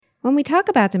When we talk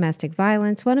about domestic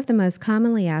violence, one of the most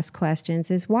commonly asked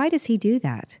questions is, why does he do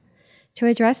that? To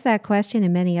address that question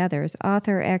and many others,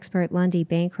 author-expert Lundy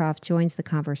Bancroft joins the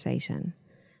conversation.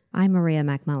 I'm Maria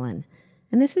McMullen,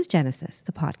 and this is Genesis,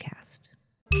 the podcast.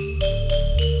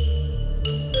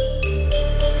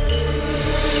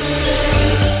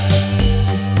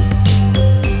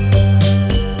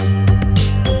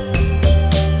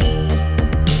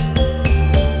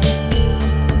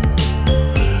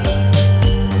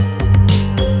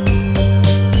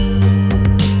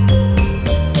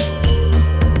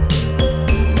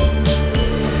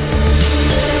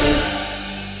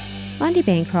 Lundy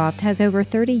Bancroft has over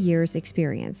 30 years'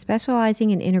 experience specializing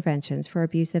in interventions for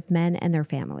abusive men and their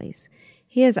families.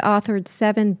 He has authored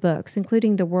 7 books,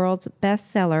 including the world's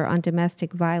bestseller on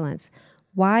domestic violence,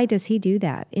 Why Does He Do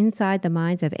That? Inside the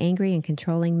Minds of Angry and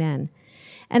Controlling Men,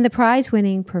 and the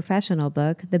prize-winning professional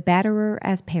book, The Batterer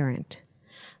as Parent.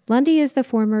 Lundy is the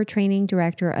former training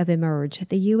director of Emerge,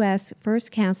 the U.S.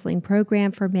 first counseling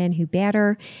program for men who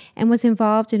batter, and was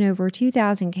involved in over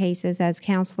 2,000 cases as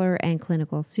counselor and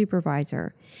clinical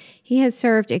supervisor. He has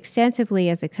served extensively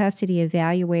as a custody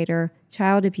evaluator,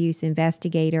 child abuse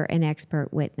investigator, and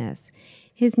expert witness.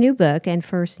 His new book and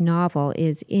first novel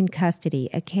is In Custody,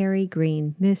 a Carrie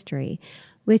Green mystery,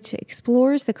 which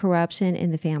explores the corruption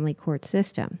in the family court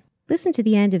system. Listen to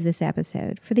the end of this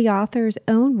episode for the author's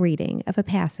own reading of a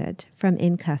passage from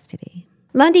In Custody.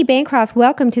 Lundy Bancroft,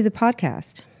 welcome to the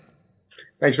podcast.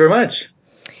 Thanks very much.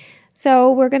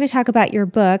 So we're going to talk about your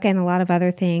book and a lot of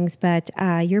other things, but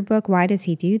your book, Why Does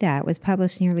He Do That?, was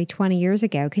published nearly 20 years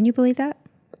ago. Can you believe that?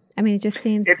 I mean, it just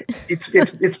seems...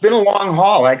 It's been a long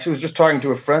haul. I actually was just talking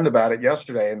to a friend about it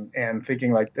yesterday and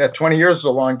thinking like that 20 years is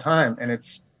a long time. And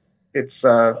it's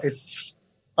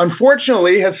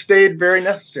unfortunately has stayed very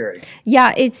necessary.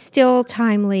 Yeah, it's still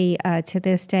timely to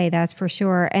this day, that's for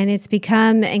sure. And it's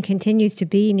become and continues to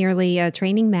be nearly a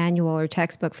training manual or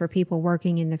textbook for people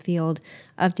working in the field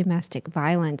of domestic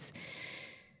violence.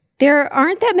 There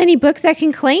aren't that many books that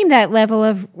can claim that level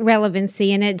of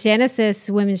relevancy. And at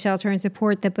Genesis Women's Shelter and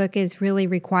Support, the book is really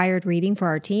required reading for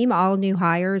our team. All new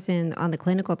hires and on the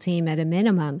clinical team at a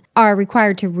minimum are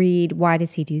required to read Why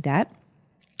Does He Do That?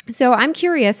 So I'm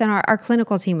curious, and our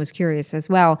clinical team was curious as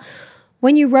well.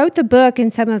 When you wrote the book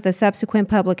and some of the subsequent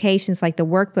publications like the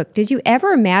workbook, did you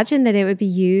ever imagine that it would be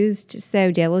used so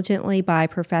diligently by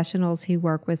professionals who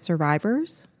work with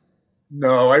survivors?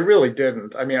 No, I really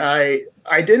didn't. I mean, I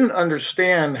didn't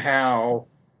understand how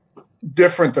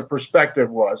different the perspective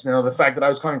was. You know, the fact that I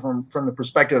was coming from the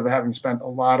perspective of having spent a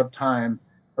lot of time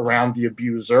around the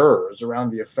abusers, around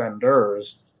the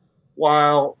offenders,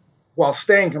 while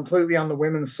staying completely on the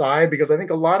women's side, because I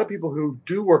think a lot of people who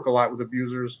do work a lot with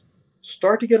abusers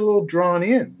start to get a little drawn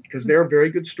in because they're very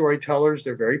good storytellers.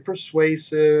 They're very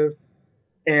persuasive.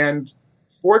 And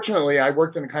fortunately, I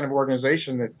worked in a kind of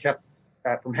organization that kept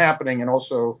that from happening. And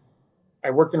also,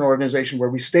 I worked in an organization where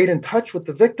we stayed in touch with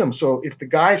the victim. So if the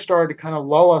guy started to kind of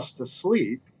lull us to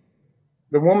sleep,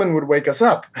 the woman would wake us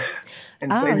up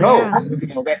and say,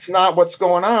 no, that's not what's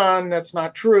going on. That's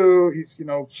not true. He's,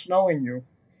 snowing you.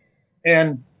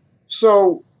 And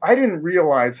so I didn't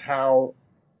realize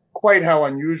quite how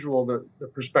unusual the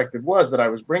perspective was that I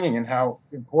was bringing and how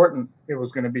important it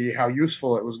was going to be, how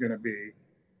useful it was going to be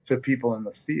to people in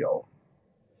the field.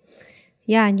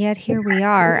 Yeah, and yet here we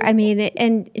are. I mean,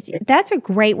 and that's a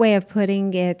great way of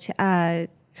putting it, kind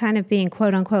of being,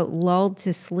 quote unquote, lulled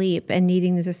to sleep and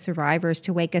needing the survivors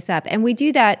to wake us up. And we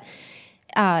do that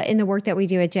in the work that we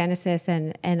do at Genesis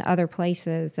and other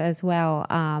places as well.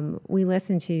 We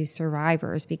listen to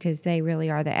survivors because they really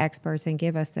are the experts and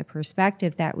give us the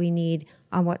perspective that we need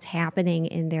on what's happening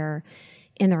in their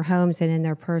homes and in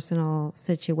their personal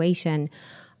situation.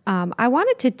 I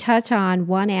wanted to touch on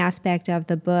one aspect of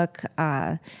the book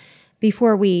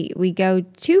before we go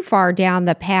too far down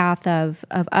the path of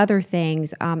other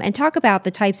things, and talk about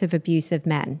the types of abusive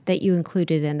men that you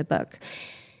included in the book.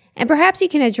 And perhaps you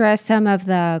can address some of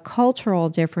the cultural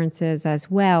differences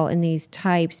as well in these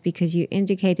types, because you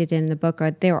indicated in the book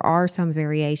there are some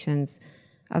variations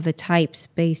of the types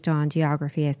based on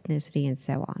geography, ethnicity, and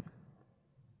so on.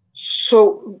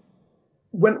 So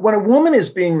when a woman is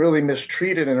being really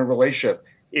mistreated in a relationship,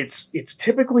 it's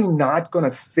typically not going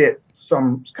to fit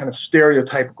some kind of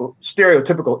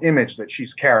stereotypical image that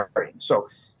she's carrying. So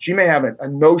she may have a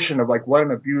notion of like what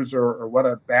an abuser or what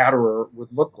a batterer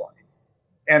would look like.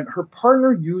 And her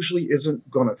partner usually isn't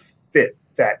going to fit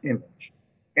that image.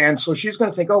 And so she's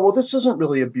going to think, oh, well, this isn't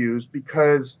really abuse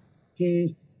because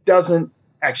he doesn't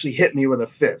actually hit me with a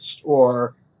fist,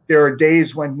 or there are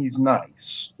days when he's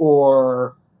nice,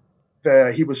 or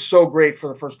he was so great for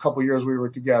the first couple of years we were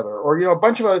together, or, a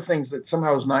bunch of other things that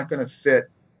somehow is not going to fit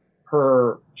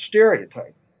her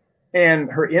stereotype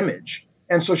and her image.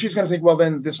 And so she's going to think, well,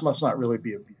 then this must not really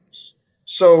be abuse.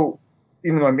 So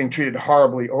even though I'm being treated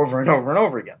horribly over and over and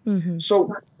over again. Mm-hmm.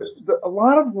 So a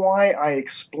lot of why I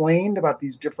explained about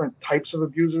these different types of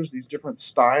abusers, these different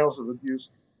styles of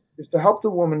abuse, is to help the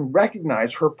woman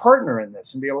recognize her partner in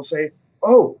this and be able to say,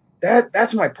 oh,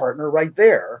 that's my partner right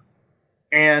there.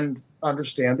 And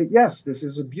understand that, yes, this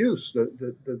is abuse.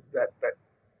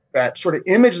 That sort of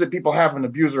image that people have of an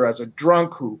abuser as a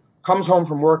drunk who comes home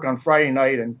from work on Friday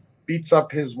night and beats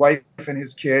up his wife and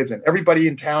his kids, and everybody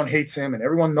in town hates him, and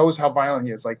everyone knows how violent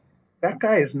he is. Like, that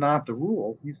guy is not the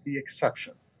rule. He's the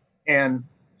exception. And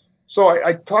so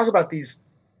I talk about these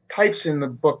types in the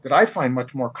book that I find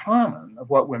much more common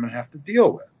of what women have to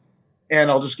deal with. And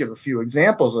I'll just give a few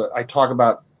examples. I talk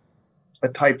about a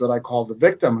type that I call the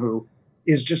victim, who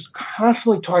is just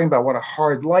constantly talking about what a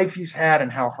hard life he's had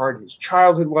and how hard his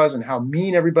childhood was and how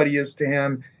mean everybody is to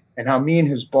him and how mean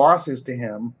his boss is to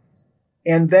him.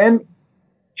 And then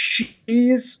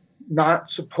she's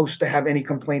not supposed to have any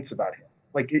complaints about him.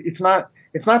 Like, it's not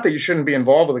that you shouldn't be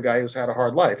involved with a guy who's had a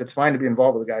hard life. It's fine to be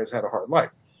involved with a guy who's had a hard life.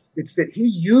 It's that he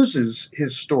uses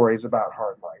his stories about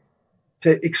hard life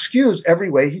to excuse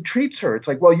every way he treats her. It's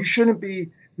like, well, you shouldn't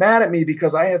be mad at me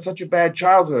because I had such a bad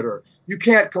childhood, or you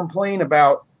can't complain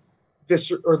about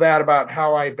this or that about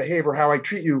how I behave or how I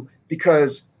treat you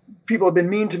because people have been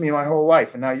mean to me my whole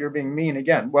life and now you're being mean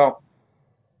again. Well,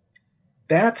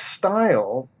 that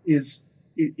style is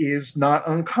not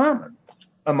uncommon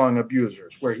among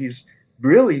abusers, where he's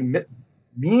really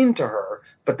mean to her,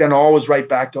 but then always right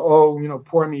back to, oh,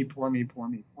 poor me, poor me, poor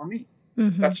me, poor me.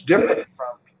 Mm-hmm. That's different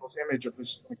from people's image of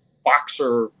this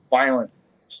boxer, violent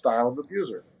style of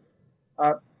abuser.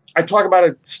 I talk about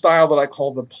a style that I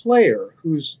call the player,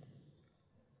 who's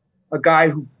a guy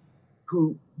who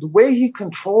the way he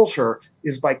controls her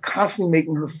is by constantly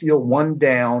making her feel one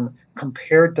down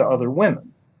compared to other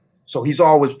women. So he's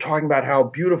always talking about how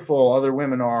beautiful other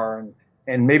women are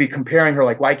and maybe comparing her,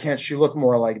 like, why can't she look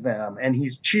more like them? And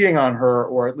he's cheating on her,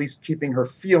 or at least keeping her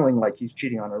feeling like he's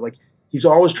cheating on her. Like, he's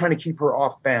always trying to keep her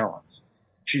off balance.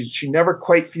 She never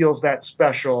quite feels that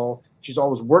special. She's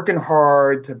always working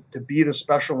hard to be the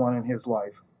special one in his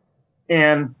life.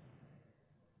 And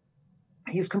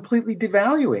he's completely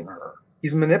devaluing her.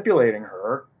 He's manipulating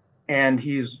her, and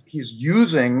he's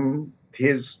using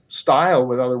his style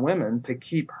with other women to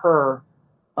keep her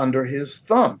under his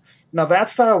thumb. Now,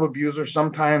 that style of abuser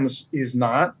sometimes is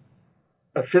not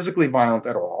physically violent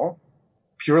at all,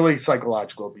 purely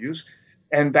psychological abuse.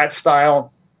 And that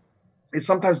style is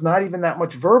sometimes not even that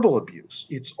much verbal abuse.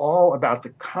 It's all about the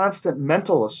constant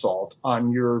mental assault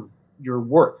on your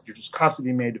worth. You're just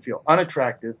constantly made to feel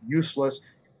unattractive, useless.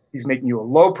 He's making you a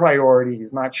low priority.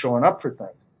 He's not showing up for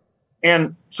things.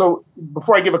 And so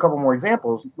before I give a couple more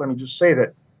examples, let me just say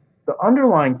that the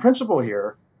underlying principle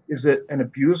here is that an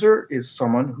abuser is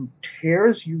someone who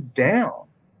tears you down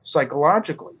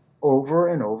psychologically over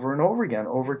and over and over again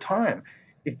over time.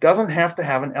 It doesn't have to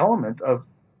have an element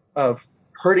of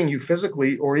hurting you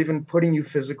physically or even putting you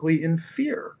physically in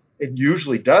fear. It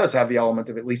usually does have the element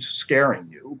of at least scaring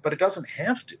you, but it doesn't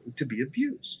have to be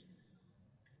abuse.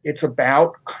 It's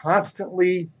about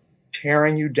constantly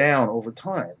tearing you down over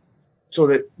time so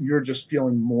that you're just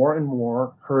feeling more and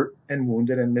more hurt and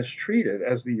wounded and mistreated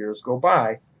as the years go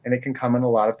by. And it can come in a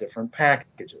lot of different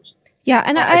packages. Yeah,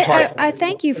 and I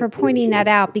thank you for pointing that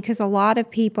out, because a lot of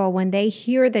people, when they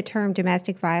hear the term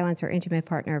domestic violence or intimate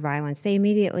partner violence, they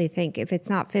immediately think if it's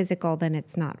not physical, then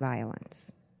it's not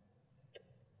violence.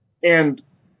 And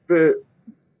the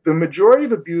majority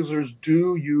of abusers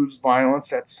do use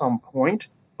violence at some point,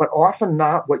 but often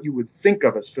not what you would think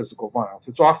of as physical violence.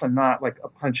 It's often not like a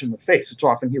punch in the face. It's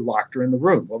often he locked her in the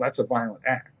room. Well, that's a violent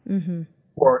act. Mm-hmm.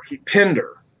 Or he pinned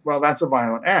her. Well, that's a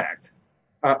violent act.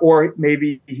 Or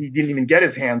maybe he didn't even get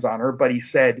his hands on her, but he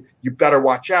said, you better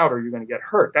watch out or you're going to get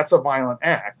hurt. That's a violent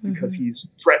act because mm-hmm. he's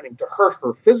threatening to hurt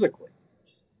her physically.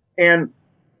 And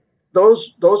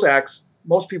those acts,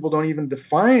 most people don't even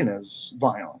define as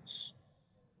violence,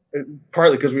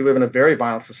 partly because we live in a very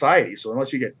violent society. So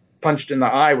unless you get punched in the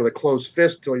eye with a closed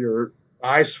fist till your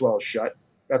eye swells shut,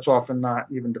 that's often not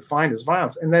even defined as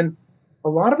violence. And then a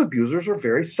lot of abusers are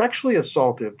very sexually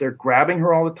assaultive. They're grabbing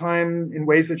her all the time in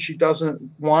ways that she doesn't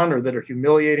want or that are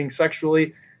humiliating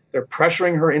sexually. They're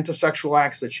pressuring her into sexual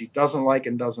acts that she doesn't like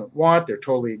and doesn't want. They're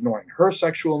totally ignoring her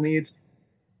sexual needs.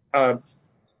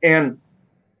 And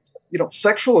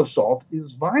sexual assault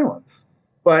is violence.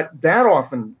 But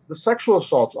the sexual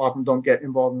assaults often don't get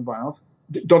involved in violence,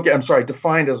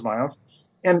 defined as violence.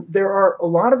 And there are a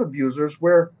lot of abusers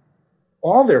where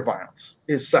all their violence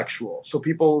is sexual. So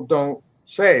people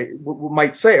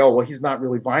might say, oh, well, he's not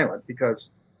really violent because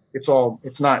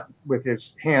it's not with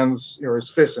his hands or his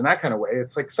fists in that kind of way.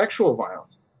 It's like sexual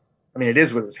violence. I mean, it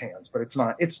is with his hands, but it's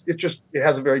not. It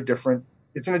has a very different.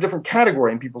 It's in a different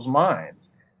category in people's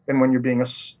minds than when you're being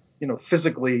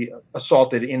physically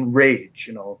assaulted in rage.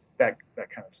 That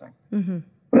kind of thing.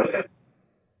 Mm-hmm.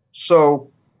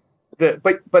 So,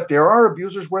 but there are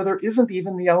abusers where there isn't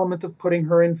even the element of putting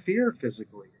her in fear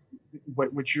physically,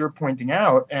 which you're pointing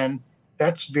out, and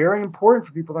that's very important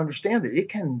for people to understand. That it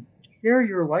can tear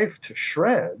your life to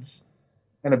shreds.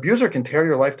 An abuser can tear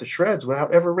your life to shreds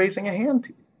without ever raising a hand to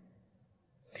you.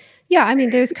 Yeah, I mean,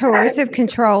 there's coercive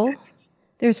control.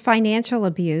 There's financial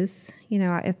abuse,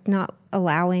 it's not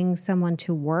allowing someone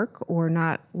to work or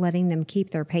not letting them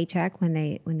keep their paycheck when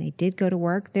they did go to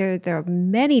work. There are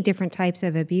many different types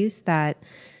of abuse that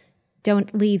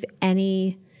don't leave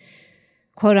any,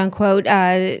 quote unquote,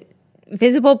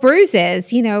 visible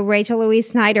bruises. Rachel Louise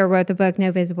Snyder wrote the book,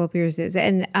 No Visible Bruises.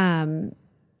 And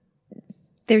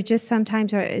there just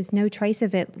sometimes is no trace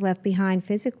of it left behind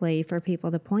physically for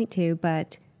people to point to,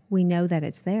 but we know that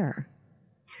it's there.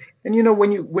 And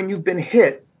when you've been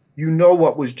hit, you know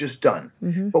what was just done.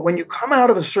 Mm-hmm. But when you come out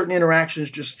of a certain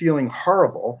interactions just feeling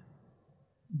horrible,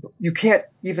 you can't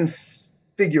even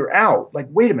figure out, like,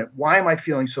 wait a minute, why am I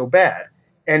feeling so bad?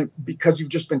 And because you've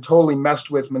just been totally messed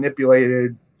with,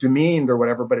 manipulated, demeaned or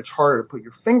whatever, but it's harder to put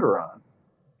your finger on.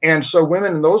 And so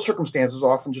women in those circumstances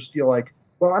often just feel like,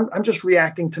 well, I'm just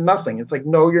reacting to nothing. It's like,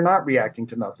 no, you're not reacting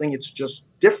to nothing. It's just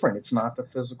different. It's not the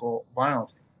physical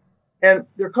violence. And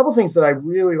there are a couple of things that I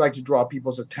really like to draw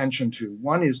people's attention to.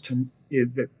 One is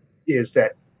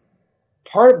that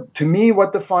to me,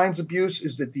 what defines abuse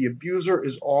is that the abuser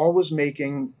is always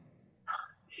making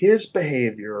his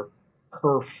behavior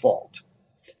her fault.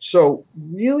 So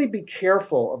really be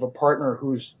careful of a partner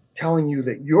who's telling you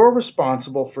that you're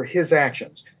responsible for his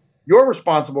actions. You're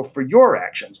responsible for your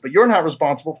actions, but you're not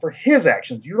responsible for his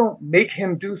actions. You don't make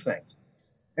him do things.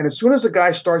 And as soon as a guy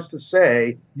starts to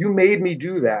say, you made me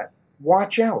do that,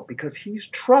 watch out, because he's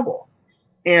trouble.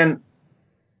 And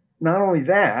not only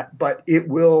that, but it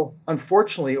will,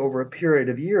 unfortunately, over a period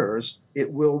of years,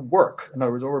 it will work. In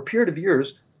other words, over a period of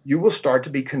years, you will start to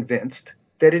be convinced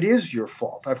that it is your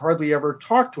fault. I've hardly ever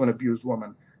talked to an abused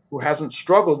woman who hasn't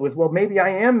struggled with, well, maybe I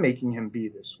am making him be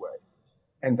this way.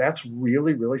 And that's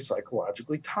really, really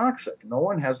psychologically toxic. No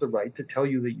one has the right to tell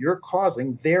you that you're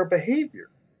causing their behavior.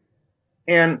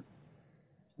 And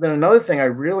then another thing I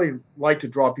really like to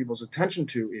draw people's attention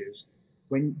to is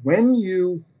when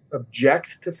you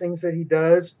object to things that he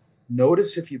does,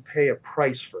 notice if you pay a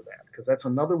price for that, because that's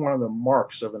another one of the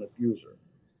marks of an abuser.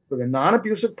 With a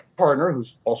non-abusive partner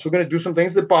who's also going to do some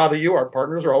things that bother you, our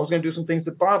partners are always going to do some things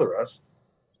that bother us,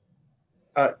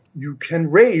 you can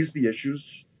raise the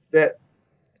issues that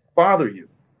bother you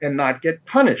and not get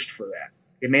punished for that.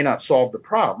 It may not solve the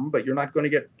problem, but you're not going to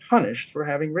get punished for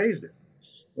having raised it.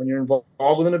 When you're involved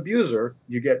with an abuser,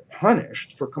 you get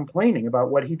punished for complaining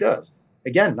about what he does.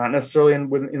 Again, not necessarily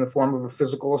in the form of a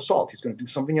physical assault. He's going to do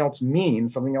something else mean,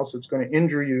 something else that's going to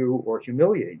injure you or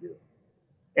humiliate you.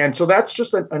 And so that's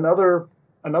just another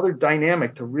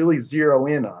dynamic to really zero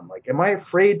in on. Like, am I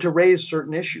afraid to raise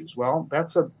certain issues? Well,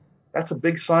 that's a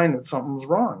big sign that something's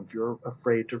wrong if you're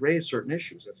afraid to raise certain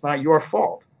issues. It's not your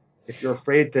fault if you're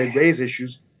afraid to raise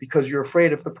issues because you're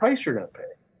afraid of the price you're going to pay.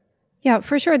 Yeah,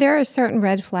 for sure. There are certain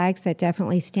red flags that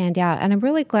definitely stand out. And I'm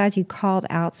really glad you called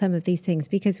out some of these things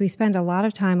because we spend a lot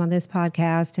of time on this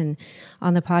podcast and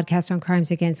on the podcast on crimes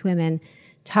against women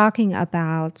talking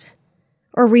about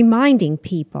or reminding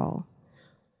people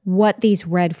what these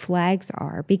red flags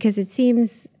are, because it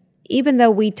seems, even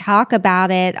though we talk about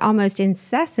it almost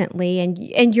incessantly,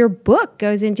 and your book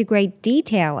goes into great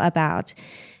detail about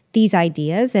these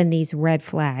ideas and these red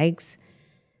flags,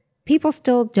 people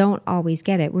still don't always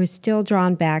get it. We're still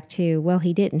drawn back to, well,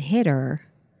 he didn't hit her.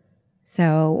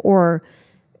 So, or,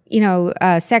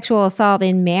 sexual assault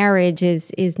in marriage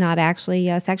is not actually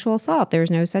a sexual assault. There's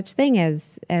no such thing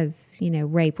as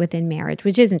rape within marriage,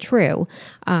 which isn't true.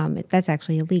 That's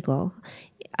actually illegal,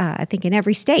 I think, in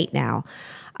every state now.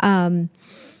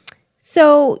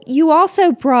 So you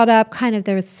also brought up kind of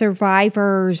the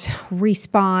survivor's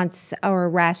response or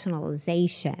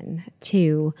rationalization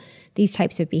to these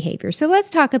types of behaviors. So let's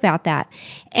talk about that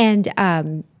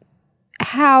and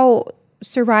how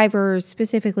survivors,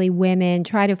 specifically women,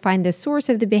 try to find the source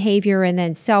of the behavior and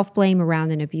then self-blame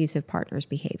around an abusive partner's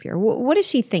behavior. What is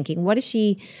she thinking? What is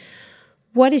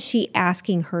she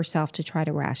asking herself to try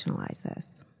to rationalize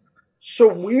this?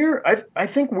 So I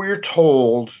think we're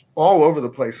told all over the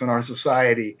place in our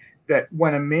society that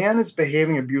when a man is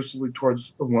behaving abusively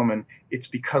towards a woman, it's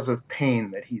because of pain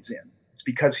that he's in. It's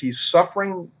because he's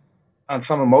suffering on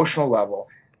some emotional level,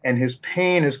 and his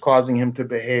pain is causing him to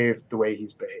behave the way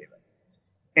he's behaving.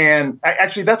 And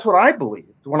actually, that's what I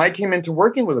believed. When I came into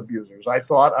working with abusers, I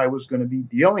thought I was going to be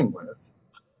dealing with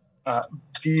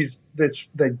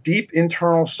the deep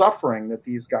internal suffering that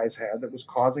these guys had that was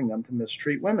causing them to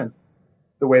mistreat women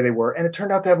the way they were, and it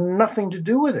turned out to have nothing to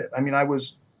do with it. I mean, it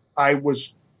was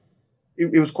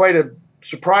quite a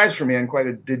surprise for me and quite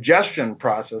a digestion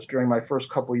process during my first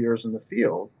couple of years in the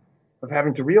field of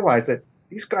having to realize that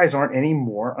these guys aren't any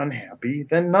more unhappy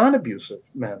than non-abusive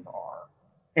men are.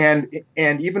 And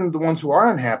even the ones who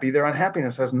are unhappy, their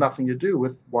unhappiness has nothing to do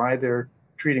with why they're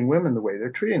treating women the way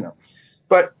they're treating them.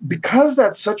 But because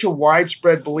that's such a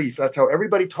widespread belief, that's how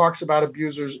everybody talks about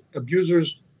abusers.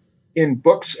 Abusers in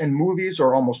books and movies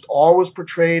are almost always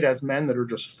portrayed as men that are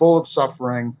just full of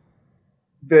suffering.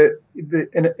 A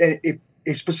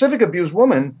specific abused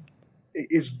woman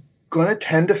is going to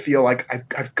tend to feel like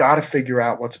I've got to figure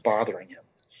out what's bothering him.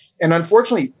 And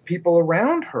unfortunately, people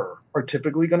around her are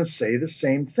typically going to say the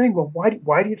same thing. Well,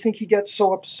 why do you think he gets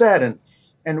so upset? And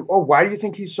why do you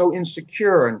think he's so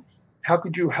insecure? And how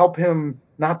could you help him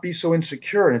not be so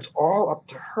insecure? And it's all up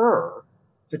to her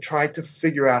to try to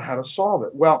figure out how to solve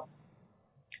it. Well,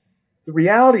 the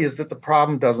reality is that the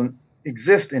problem doesn't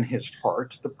exist in his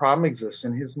heart. The problem exists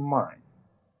in his mind.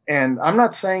 And I'm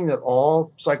not saying that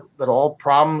all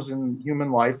problems in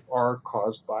human life are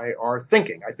caused by our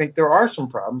thinking. I think there are some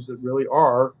problems that really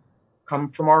come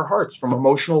from our hearts, from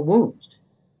emotional wounds.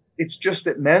 It's just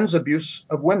that men's abuse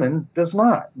of women does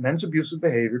not. Men's abusive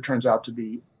behavior turns out to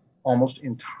be almost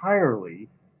entirely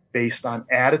based on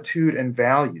attitude and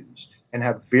values and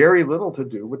have very little to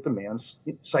do with the man's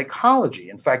psychology.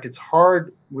 In fact, it's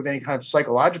hard with any kind of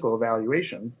psychological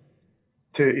evaluation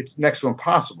it's next to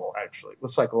impossible, actually,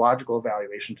 with psychological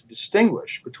evaluation to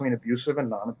distinguish between abusive and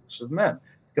non-abusive men,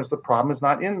 because the problem is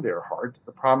not in their heart,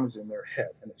 the problem is in their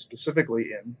head, and it's specifically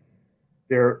in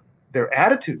their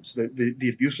attitudes. The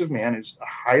abusive man is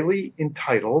highly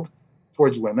entitled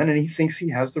towards women, and he thinks he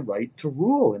has the right to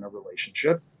rule in a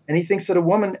relationship, and he thinks that a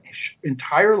woman's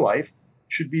entire life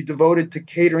should be devoted to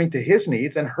catering to his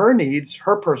needs, and her needs,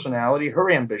 her personality,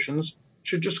 her ambitions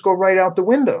should just go right out the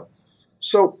window.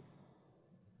 So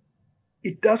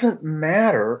it doesn't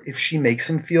matter if she makes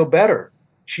him feel better.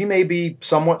 She may be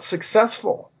somewhat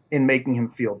successful in making him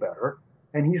feel better,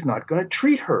 and he's not going to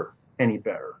treat her any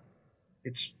better.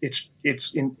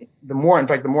 The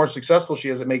more successful she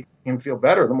is at making him feel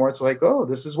better, the more it's like, oh,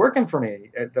 this is working for me.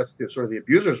 That's sort of the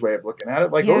abuser's way of looking at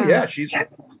it. Like, yeah. Oh yeah,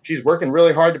 she's working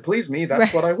really hard to please me.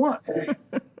 That's right. What I want.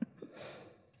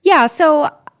 Yeah. So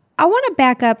I want to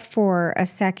back up for a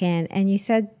second. And you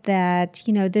said that,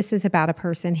 this is about a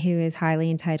person who is highly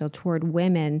entitled toward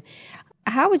women.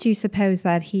 How would you suppose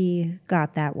that he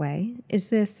got that way? Is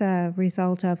this a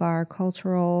result of our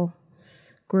cultural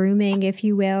grooming, if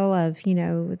you will, of,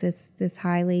 this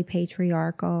highly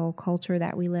patriarchal culture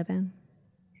that we live in?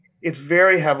 It's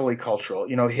very heavily cultural.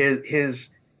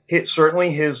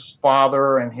 Certainly his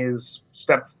father and his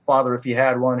stepfather, if he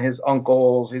had one, his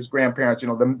uncles, his grandparents,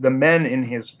 the men in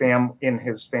his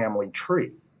family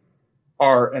tree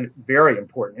are a very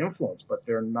important influence, but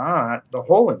they're not the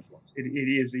whole influence. It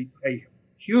is a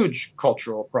huge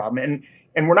cultural problem.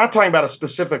 And we're not talking about a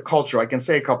specific culture. I can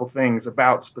say a couple things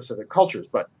about specific cultures,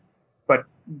 but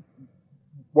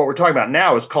what we're talking about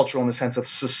now is cultural in the sense of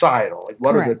societal. Like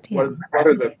what are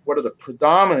the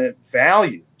predominant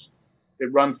values that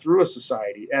run through a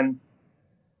society? And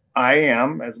I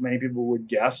am, as many people would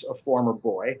guess, a former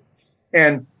boy,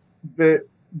 and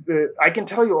I can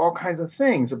tell you all kinds of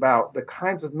things about the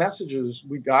kinds of messages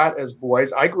we got as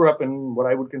boys. I grew up in what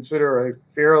I would consider a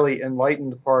fairly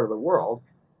enlightened part of the world,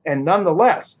 and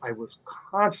nonetheless, I was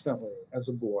constantly, as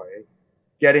a boy,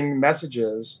 getting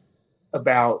messages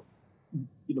about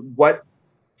what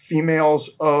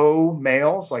females owe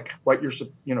males, like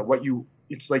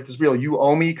it's like this real you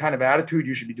owe me kind of attitude.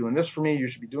 You should be doing this for me. You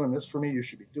should be doing this for me. You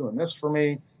should be doing this for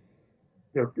me.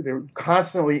 There are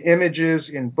constantly images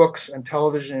in books and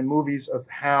television and movies of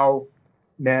how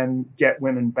men get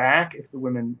women back if the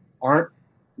women aren't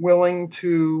willing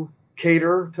to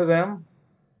cater to them.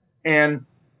 And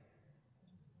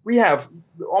we have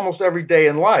almost every day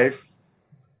in life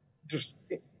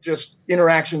just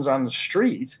interactions on the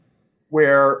street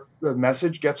where the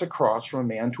message gets across from a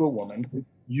man to a woman: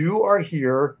 you are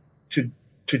here to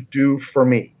do for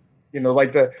me.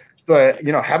 Like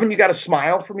haven't you got a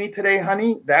smile for me today,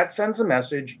 honey? That sends a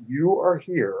message: you are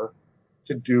here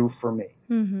to do for me.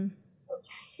 Mm-hmm.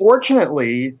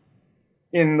 Fortunately,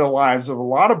 in the lives of a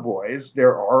lot of boys,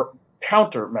 there are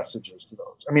counter messages to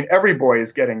those. I mean, every boy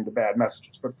is getting the bad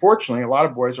messages, but fortunately, a lot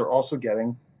of boys are also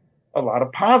getting a lot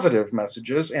of positive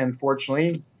messages, and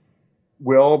fortunately,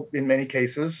 will, in many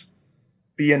cases,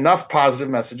 be enough positive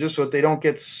messages so that they don't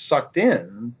get sucked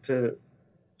in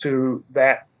to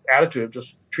that attitude of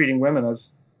just treating women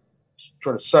as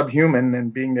sort of subhuman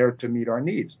and being there to meet our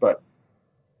needs. But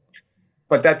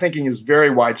that thinking is very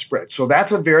widespread. So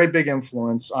that's a very big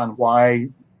influence on why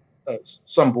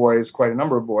some boys, quite a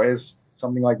number of boys,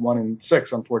 something like 1 in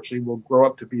 6, unfortunately, will grow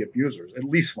up to be abusers. At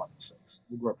least 1 in 6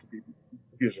 will grow up to be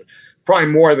abusers. Probably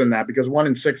more than that, because 1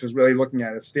 in 6 is really looking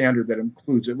at a standard that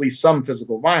includes at least some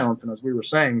physical violence. And as we were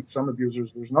saying, some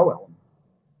abusers, there's no element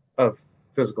of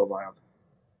physical violence.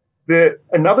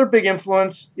 Another big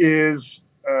influence is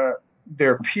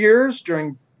their peers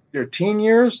during their teen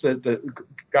years. The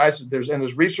guys, there's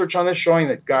research on this showing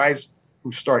that guys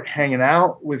who start hanging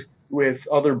out with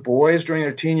other boys during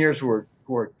their teen years who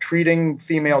are treating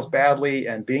females badly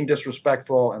and being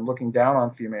disrespectful and looking down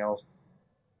on females,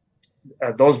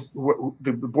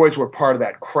 the boys who are part of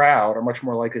that crowd are much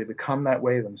more likely to become that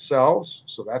way themselves.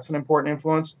 So that's an important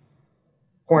influence.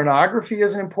 Pornography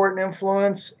is an important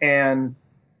influence, and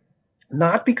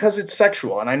not because it's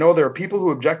sexual. And I know there are people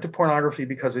who object to pornography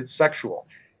because it's sexual.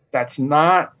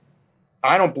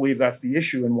 I don't believe that's the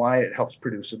issue and why it helps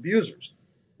produce abusers.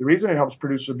 The reason it helps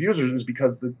produce abusers is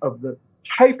because of the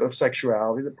type of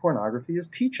sexuality that pornography is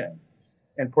teaching.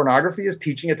 And pornography is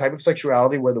teaching a type of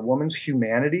sexuality where the woman's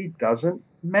humanity doesn't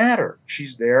matter.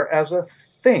 She's there as a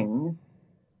thing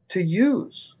to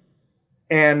use.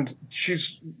 And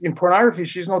in pornography,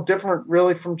 she's no different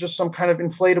really from just some kind of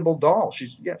inflatable doll.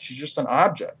 She's just an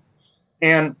object.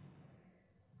 And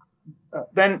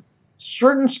then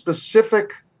certain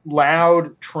specific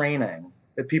loud training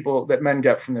that men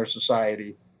get from their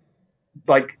society,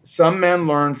 like some men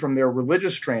learn from their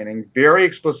religious training very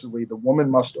explicitly, the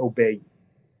woman must obey you.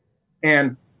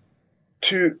 And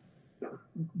to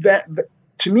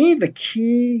me, the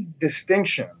key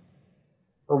distinction,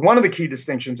 or one of the key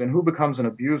distinctions in who becomes an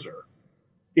abuser,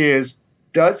 is,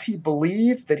 does he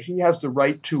believe that he has the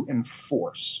right to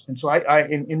enforce? And so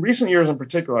in recent years in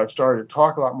particular, I've started to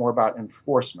talk a lot more about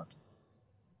enforcement,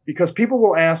 because people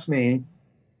will ask me,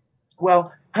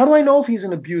 well, how do I know if he's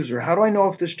an abuser? How do I know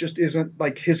if this just isn't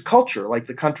like his culture, like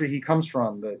the country he comes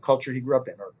from, the culture he grew up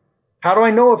in? Or how do I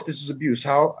know if this is abuse?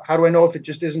 How do I know if it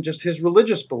just isn't just his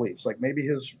religious beliefs? Like maybe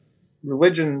his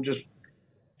religion just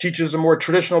teaches a more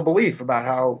traditional belief about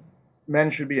how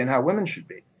men should be and how women should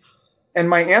be. And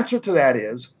my answer to that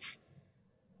is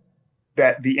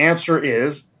that the answer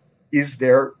is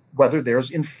there whether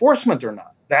there's enforcement or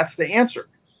not? That's the answer.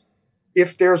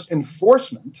 If there's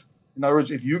enforcement, in other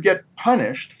words, if you get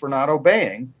punished for not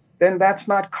obeying, then that's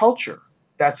not culture.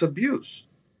 That's abuse.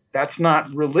 That's not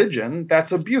religion.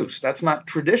 That's abuse. That's not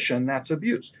tradition. That's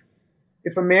abuse.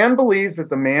 If a man believes that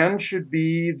the man should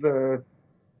be the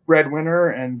breadwinner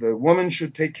and the woman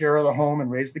should take care of the home and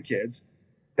raise the kids,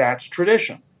 that's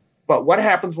tradition. But what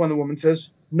happens when the woman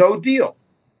says, no deal?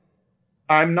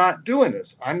 I'm not doing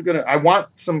this. I want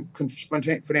some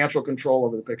financial control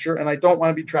over the picture, and I don't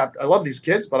want to be trapped. I love these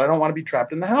kids, but I don't want to be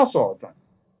trapped in the house all the time.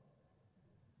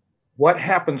 What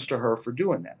happens to her for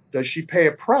doing that? Does she pay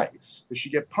a price? Does she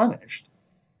get punished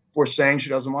for saying she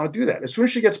doesn't want to do that? As soon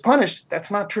as she gets punished, that's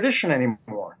not tradition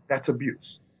anymore. That's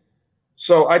abuse.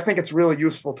 So I think it's really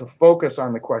useful to focus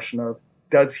on the question of,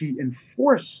 does he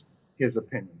enforce his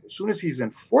opinions? As soon as he's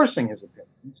enforcing his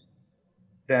opinions,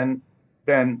 then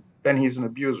he's an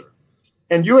abuser.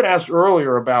 And you had asked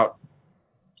earlier about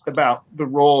the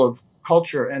role of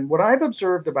culture. And what I've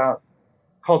observed about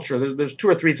culture, there's 2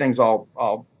 or 3 things I'll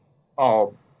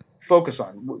focus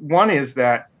on. One is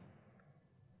that,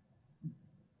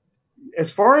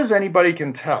 as far as anybody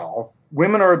can tell,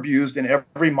 women are abused in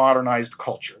every modernized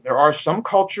culture. There are some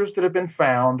cultures that have been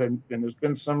found, and there's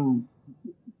been some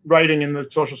writing in the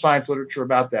social science literature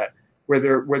about that, where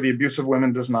the abuse of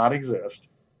women does not exist.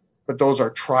 But those are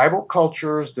tribal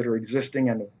cultures that are existing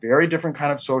in a very different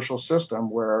kind of social system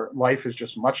where life is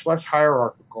just much less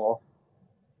hierarchical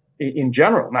in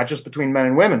general, not just between men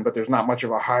and women, but there's not much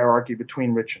of a hierarchy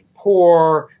between rich and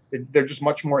poor. They're just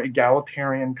much more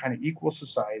egalitarian, kind of equal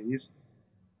societies.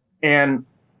 And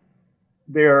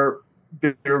they're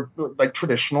like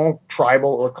traditional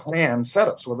tribal or clan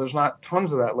setups. Well, there's not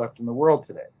tons of that left in the world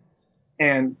today.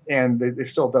 And it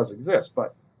still does exist,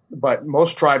 but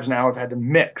most tribes now have had to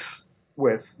mix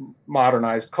with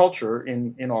modernized culture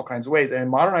in all kinds of ways. And in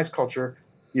modernized culture,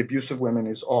 the abuse of women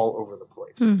is all over the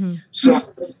place. Mm-hmm.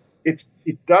 So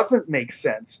it doesn't make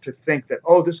sense to think that,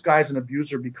 oh, this guy's an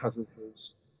abuser because of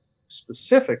his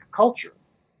specific culture.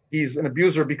 He's an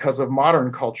abuser because of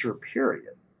modern culture,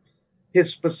 period.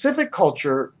 His specific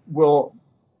culture will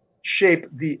shape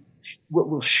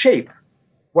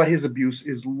what his abuse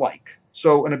is like.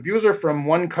 So an abuser from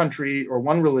one country or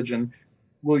one religion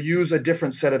will use a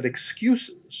different set of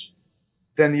excuses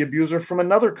than the abuser from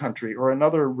another country or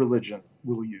another religion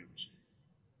will use.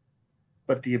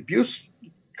 But the abuse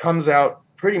comes out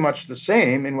pretty much the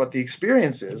same in what the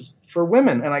experience is for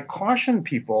women. And I caution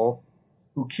people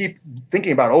who keep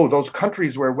thinking about, oh, those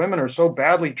countries where women are so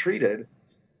badly treated.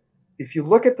 If you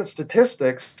look at the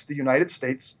statistics, the United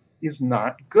States is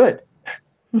not good.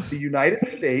 The United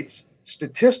States,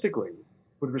 statistically,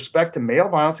 with respect to male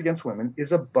violence against women,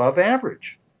 is above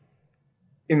average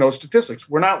in those statistics.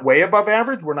 We're not way above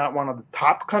average. We're not one of the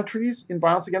top countries in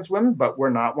violence against women, but we're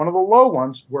not one of the low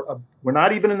ones. We're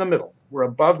not even in the middle. We're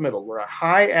above middle. We're a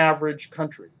high average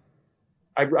country.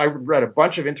 I read a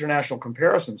bunch of international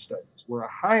comparison studies. We're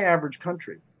a high average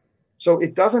country. So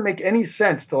it doesn't make any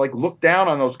sense to look down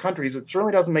on those countries. It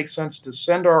certainly doesn't make sense to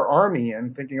send our army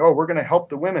in thinking, oh, we're going to help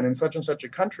the women in such and such a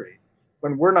country,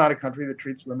 when we're not a country that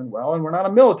treats women well, and we're not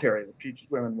a military that treats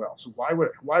women well. So why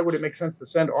would it make sense to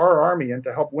send our army in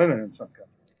to help women in some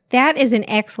countries? That is an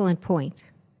excellent point.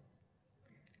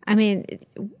 I mean,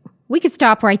 we could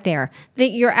stop right there.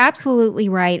 You're absolutely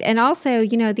right. And also,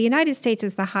 the United States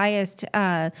is the highest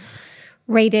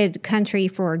rated country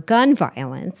for gun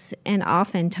violence, and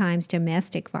oftentimes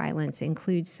domestic violence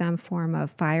includes some form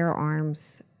of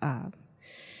firearms,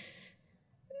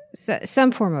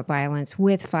 some form of violence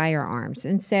with firearms.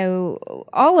 And so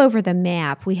all over the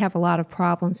map, we have a lot of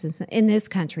problems in this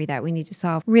country that we need to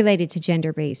solve related to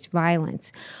gender-based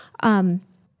violence.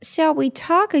 Shall we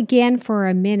talk again for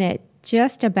a minute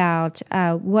just about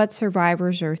what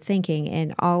survivors are thinking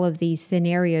in all of these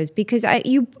scenarios? Because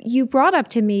you brought up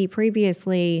to me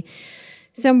previously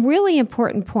some really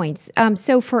important points.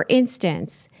 So for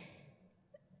instance,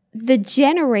 the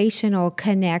generational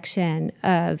connection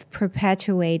of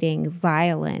perpetuating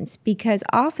violence, because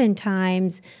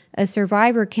oftentimes a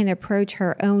survivor can approach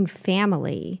her own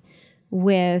family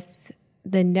with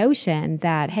the notion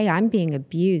that, hey, I'm being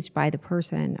abused by the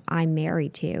person I'm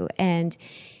married to. And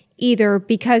either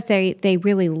because they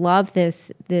really love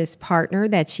this partner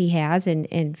that she has,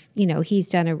 and he's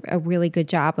done a really good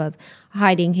job of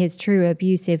hiding his true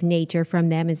abusive nature from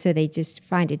them, and so they just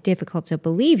find it difficult to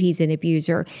believe he's an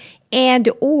abuser, and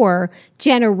or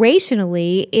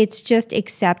generationally it's just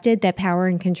accepted that power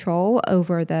and control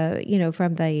over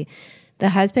from the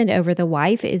husband over the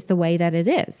wife is the way that it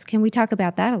is. Can we talk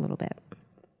about that a little bit?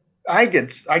 I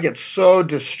get so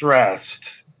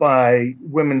distressed by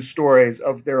women's stories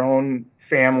of their own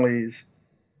families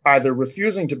either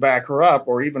refusing to back her up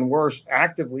or, even worse,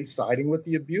 actively siding with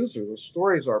the abuser. Those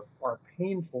stories are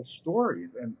painful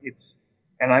stories,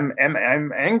 and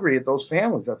I'm angry at those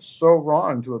families. That's so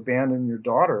wrong to abandon your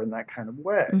daughter in that kind of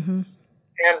way. Mm-hmm.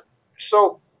 And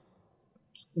so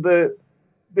there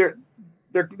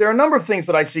are a number of things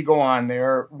that I see go on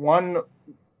there. One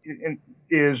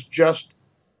is just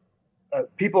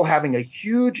people having a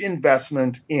huge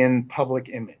investment in public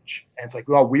image. And it's like,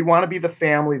 well, we want to be the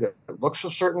family that looks a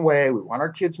certain way. We want our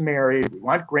kids married. We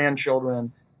want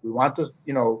grandchildren. We want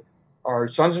our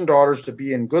sons and daughters to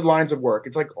be in good lines of work.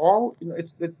 It's like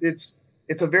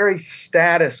it's a very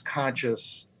status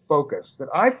conscious focus that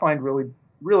I find really,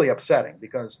 really upsetting,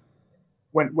 because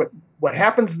what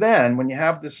happens then when you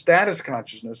have this status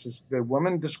consciousness is the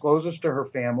woman discloses to her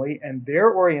family, and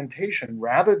their orientation,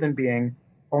 rather than being,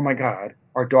 oh my God,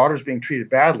 our daughter's being treated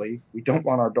badly, we don't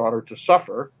want our daughter to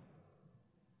suffer,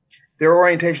 their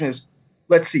orientation is,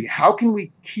 let's see, how can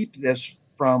we keep this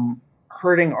from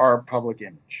hurting our public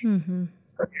image? Mm-hmm.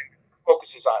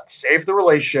 Focuses on save the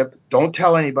relationship, don't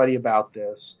tell anybody about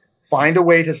this, find a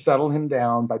way to settle him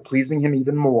down by pleasing him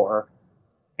even more,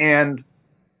 and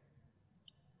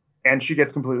she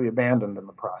gets completely abandoned in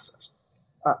the process.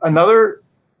 Another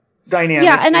dynamic.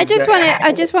 Yeah, and I just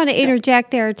want to interject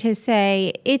there to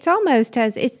say it's almost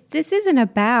as this isn't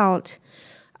about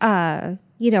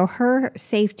her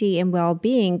safety and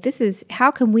well-being. This is, how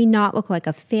can we not look like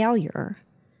a failure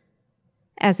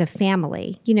as a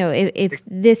family? If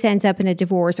this ends up in a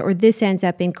divorce, or this ends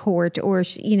up in court, or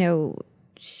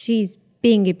she's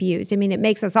being abused. I mean, it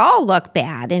makes us all look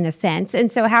bad in a sense.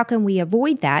 And so how can we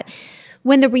avoid that,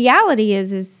 when the reality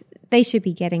is they should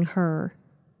be getting her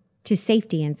to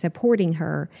safety and supporting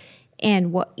her,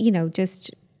 and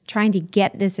just trying to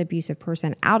get this abusive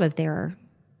person out of their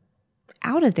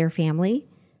family,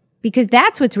 because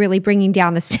that's what's really bringing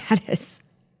down the status.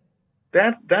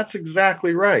 That's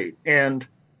exactly right. And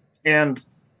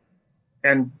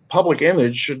And public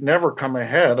image should never come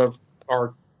ahead of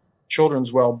our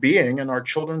children's well-being and our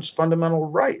children's fundamental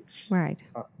rights. Right.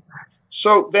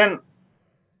 So then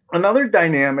another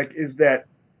dynamic is that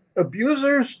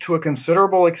abusers, to a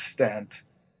considerable extent,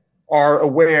 are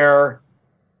aware,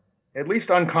 at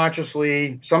least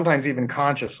unconsciously, sometimes even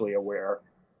consciously aware,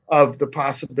 of the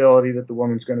possibility that the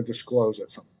woman's going to disclose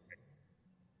at some point.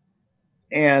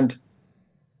 And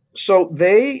so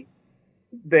they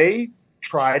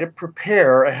try to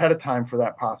prepare ahead of time for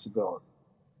that possibility.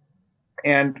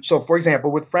 And so, for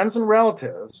example, with friends and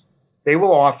relatives, they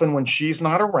will often, when she's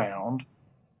not around,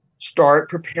 start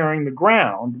preparing the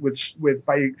ground with,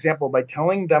 by example, by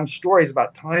telling them stories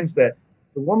about times that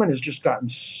the woman has just gotten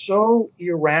so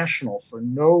irrational for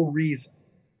no reason,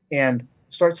 and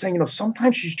start saying,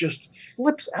 sometimes she just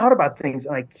flips out about things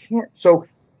and I can't. So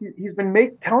he's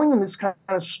been telling them this kind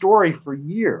of story for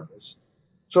years,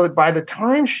 so that by the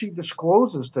time she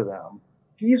discloses to them,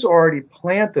 he's already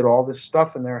planted all this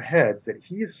stuff in their heads that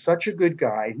he is such a good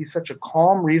guy, he's such a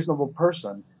calm, reasonable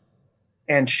person,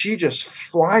 and she just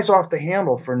flies off the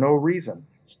handle for no reason.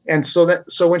 And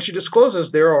so when she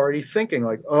discloses, they're already thinking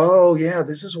like, oh yeah,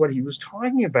 this is what he was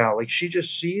talking about. Like, she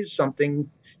just sees something.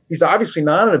 He's obviously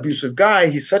not an abusive guy.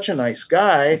 He's such a nice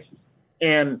guy.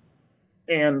 And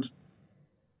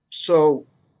so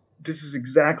this is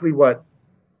exactly what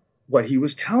he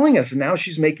was telling us. And now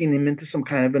she's making him into some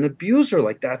kind of an abuser.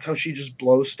 Like, that's how she just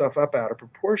blows stuff up out of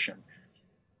proportion.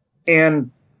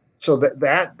 And so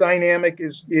that dynamic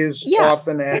is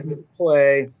often at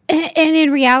play. And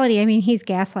in reality, I mean, he's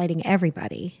gaslighting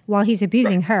everybody. While he's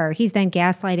abusing her, he's then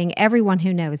gaslighting everyone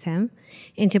who knows him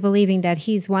into believing that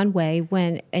he's one way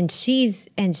and she's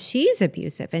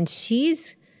abusive and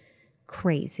she's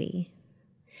crazy.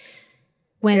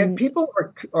 And people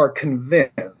are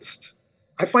convinced,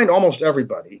 I find almost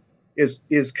everybody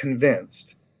is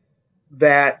convinced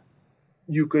that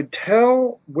you could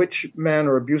tell which men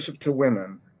are abusive to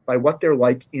women by what they're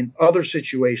like in other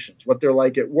situations, what they're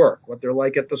like at work, what they're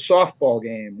like at the softball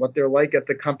game, what they're like at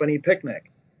the company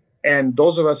picnic. And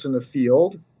those of us in the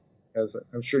field, as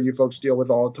I'm sure you folks deal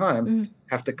with all the time,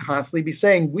 have to constantly be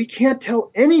saying, we can't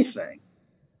tell anything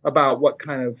about what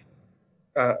kind of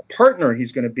partner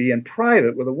he's going to be in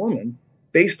private with a woman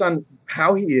based on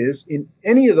how he is in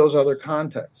any of those other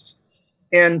contexts.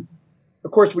 And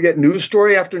of course, we get news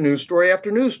story after news story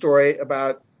after news story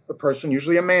about a person,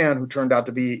 usually a man, who turned out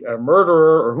to be a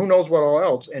murderer or who knows what all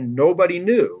else, and nobody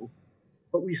knew.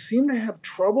 But we seem to have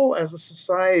trouble as a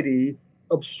society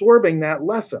absorbing that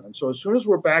lesson. And so as soon as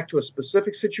we're back to a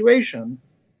specific situation,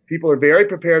 people are very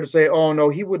prepared to say, oh no,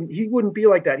 he wouldn't be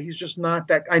like that. He's just not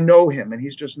that. I know him and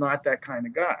he's just not that kind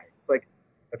of guy. It's like,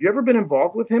 have you ever been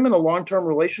involved with him in a long-term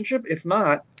relationship? If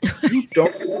not, you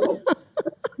don't know.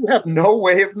 You have no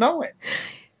way of knowing.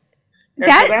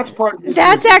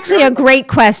 That's actually a great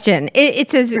question.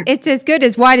 It's as good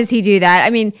as, why does he do that? I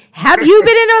mean, have you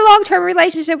been in a long-term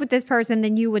relationship with this person?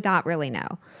 Then you would not really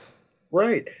know.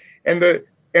 Right.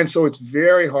 And so it's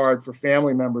very hard for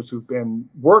family members who've been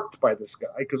worked by this guy,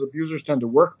 because abusers tend to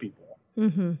work people.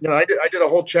 Mm-hmm. I did a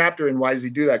whole chapter in Why Does He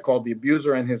Do That called The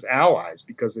Abuser and His Allies,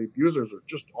 because the abusers are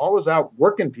just always out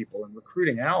working people and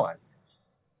recruiting allies.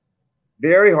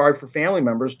 Very hard for family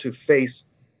members to face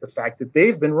the fact that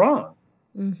they've been wrong.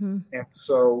 Mm-hmm. And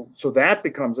so that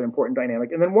becomes an important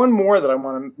dynamic. And then one more that I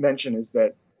want to mention is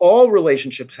that all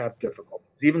relationships have difficulties.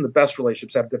 Even the best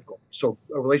relationships have difficulties. So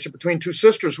a relationship between two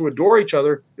sisters who adore each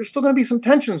other, there's still going to be some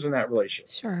tensions in that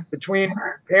relationship. Sure. Between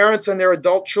parents and their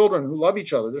adult children who love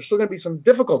each other, there's still going to be some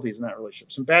difficulties in that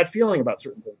relationship, some bad feeling about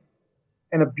certain things.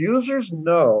 And abusers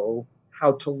know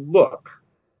how to look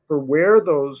for where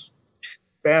those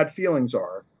bad feelings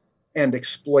are and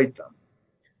exploit them.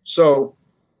 So,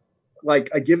 like,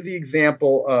 I give the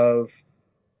example of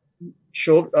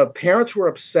parents who are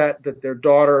upset that their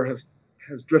daughter has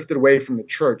drifted away from the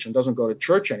church and doesn't go to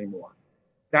church anymore.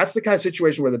 That's the kind of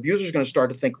situation where the abuser is going to start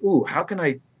to think, ooh, how can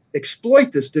I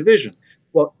exploit this division?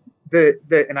 Well,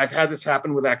 and I've had this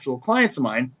happen with actual clients of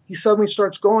mine. He suddenly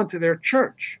starts going to their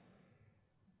church,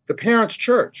 the parents'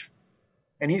 church.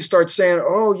 And he starts saying,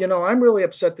 oh, I'm really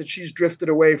upset that she's drifted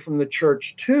away from the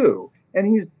church too. And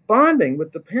he's bonding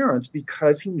with the parents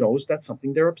because he knows that's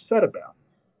something they're upset about.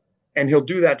 And he'll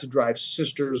do that to drive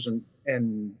sisters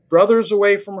and brothers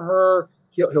away from her.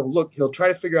 He'll try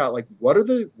to figure out, like, where are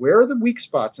the weak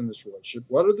spots in this relationship?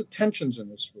 What are the tensions in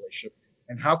this relationship?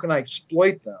 And how can I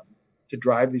exploit them to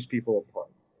drive these people apart?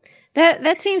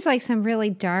 That seems like some really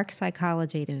dark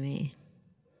psychology to me.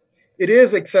 It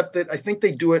is, except that I think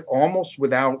they do it almost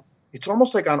without, it's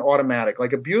almost like on automatic.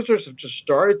 Like, abusers have just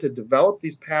started to develop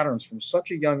these patterns from such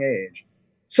a young age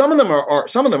some of them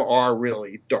are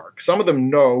really dark. Some of them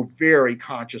know very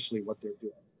consciously what they're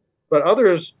doing, but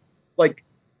others, like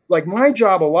my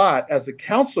job a lot as a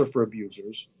counselor for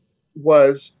abusers,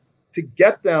 was to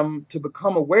get them to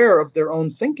become aware of their own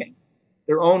thinking,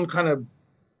 their own kind of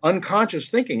unconscious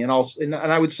thinking, and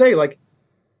I would say, like,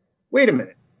 wait a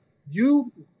minute,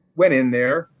 you went in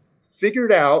there,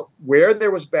 figured out where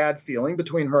there was bad feeling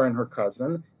between her and her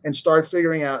cousin, and started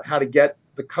figuring out how to get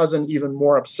the cousin even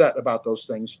more upset about those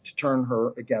things to turn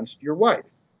her against your wife.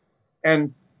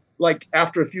 And like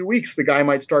after a few weeks, the guy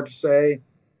might start to say,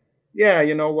 yeah,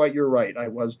 you know what, you're right, I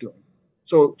was doing.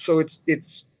 So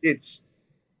it's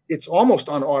almost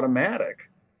on automatic.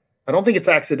 I don't think it's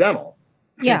accidental.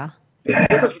 Yeah. There's a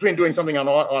difference between doing something on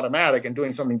automatic and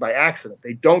doing something by accident.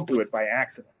 They don't do it by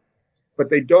accident, but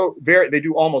they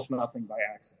do almost nothing by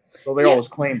accident. So they always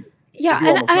claim it. Yeah,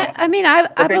 and I mean,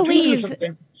 I believe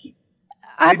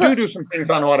they do some things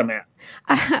on automatic.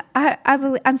 I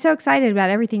believe, I'm so excited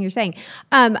about everything you're saying.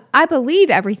 I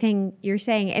believe everything you're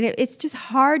saying, and it's just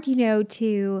hard,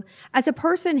 to, as a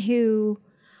person who,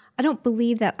 I don't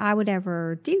believe that I would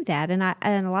ever do that, and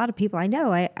a lot of people I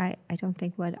know, I don't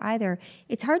think would either.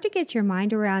 It's hard to get your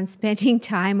mind around spending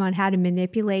time on how to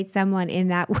manipulate someone in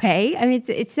that way. I mean,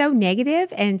 it's so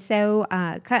negative, and so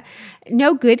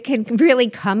no good can really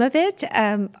come of it.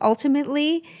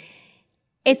 Ultimately,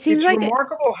 it seems it's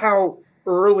remarkable how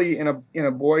early in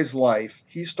a boy's life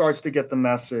he starts to get the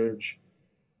message: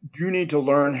 you need to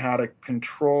learn how to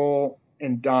control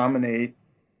and dominate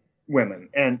women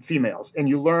and females. And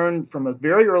you learn from a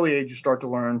very early age, you start to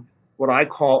learn what I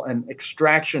call an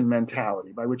extraction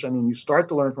mentality, by which I mean you start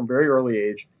to learn from very early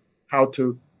age how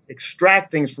to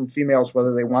extract things from females,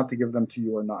 whether they want to give them to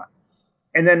you or not.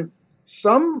 And then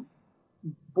some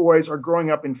boys are growing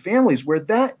up in families where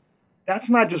that's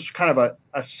not just kind of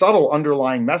a subtle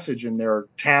underlying message in their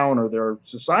town or their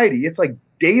society. It's like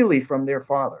daily from their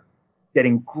father,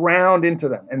 getting ground into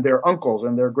them, and their uncles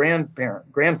and their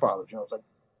grandfathers. It's like,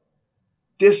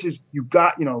 this is, you've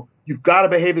got to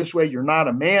behave this way. You're not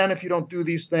a man if you don't do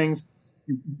these things.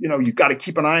 You've got to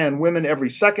keep an eye on women every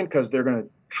second because they're going to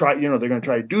try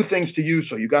to do things to you.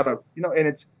 So you got to, and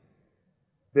it's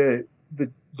the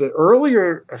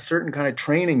earlier a certain kind of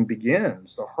training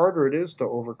begins, the harder it is to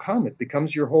overcome. It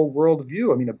becomes your whole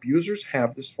worldview. I mean, abusers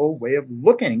have this whole way of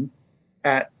looking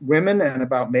at women and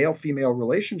about male-female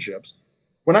relationships.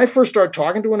 When I first start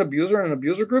talking to an abuser in an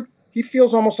abuser group, he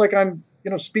feels almost like I'm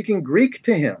speaking Greek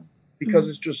to him, because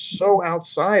it's just so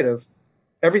outside of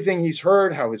everything he's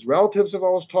heard, how his relatives have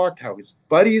always talked, how his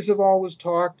buddies have always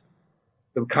talked,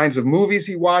 the kinds of movies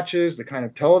he watches, the kind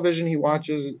of television he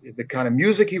watches, the kind of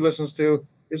music he listens to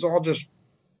is all just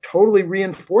totally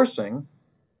reinforcing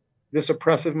this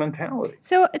oppressive mentality.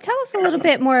 So tell us a little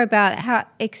bit more about how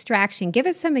extraction. Give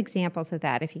us some examples of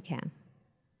that if you can.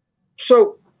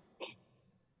 So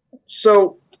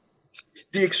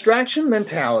the extraction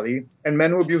mentality, and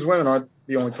men who abuse women aren't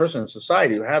the only person in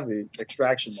society who have the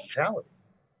extraction mentality.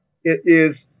 It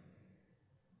is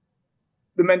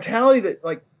the mentality that,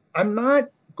 like, I'm not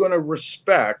going to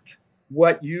respect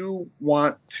what you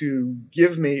want to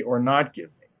give me or not give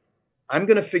me. I'm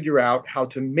going to figure out how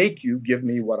to make you give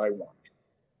me what I want.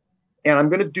 And I'm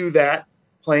going to do that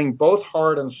playing both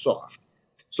hard and soft.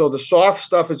 So the soft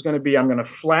stuff is going to be, I'm going to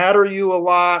flatter you a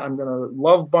lot. I'm going to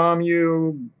love bomb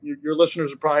you. Your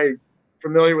listeners are probably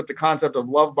familiar with the concept of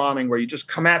love bombing, where you just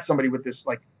come at somebody with this,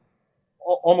 like,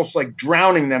 almost like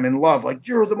drowning them in love. Like,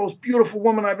 you're the most beautiful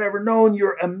woman I've ever known.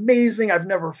 You're amazing. I've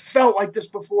never felt like this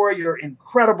before. You're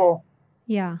incredible.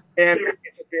 Yeah. And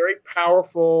it's a very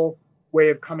powerful way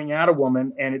of coming at a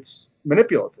woman, and it's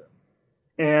manipulative.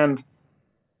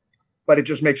 But it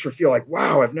just makes her feel like,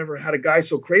 wow, I've never had a guy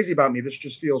so crazy about me. This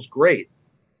just feels great.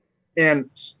 And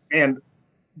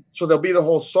so there'll be the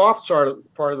whole soft part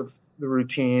of the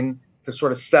routine to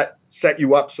sort of set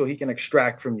you up so he can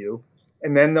extract from you.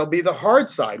 And then there'll be the hard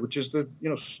side, which is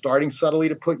starting subtly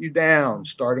to put you down,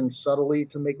 starting subtly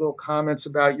to make little comments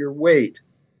about your weight,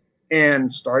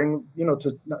 and starting,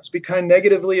 to not speak kind of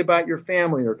negatively about your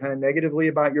family, or kind of negatively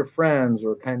about your friends,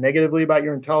 or kind of negatively about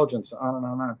your intelligence, on and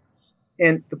on and on.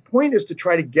 And the point is to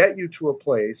try to get you to a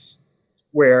place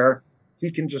where he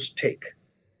can just take.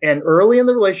 And early in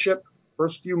the relationship,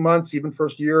 first few months, even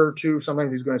first year or two,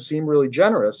 sometimes he's going to seem really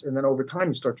generous. And then over time,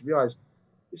 you start to realize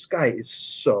this guy is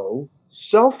so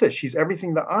selfish. He's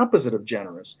everything the opposite of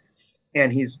generous.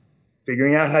 And he's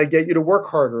figuring out how to get you to work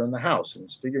harder in the house. And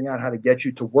he's figuring out how to get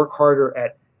you to work harder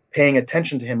at paying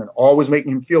attention to him and always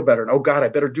making him feel better. And, oh, God, I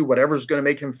better do whatever's going to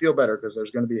make him feel better, because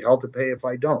there's going to be hell to pay if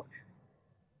I don't.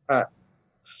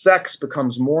 Sex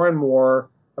becomes more and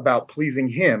more about pleasing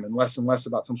him and less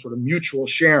about some sort of mutual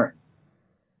sharing,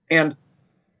 and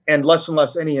less and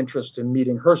less any interest in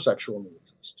meeting her sexual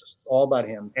needs. It's just all about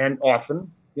him. And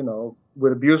often,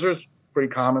 with abusers, pretty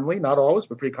commonly, not always,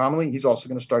 but pretty commonly, he's also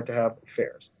going to start to have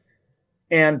affairs.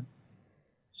 And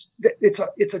it's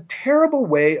a terrible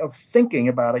way of thinking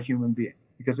about a human being,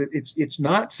 because it's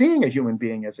not seeing a human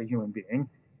being as a human being.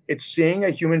 It's seeing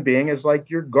a human being as like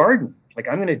your garden. Like,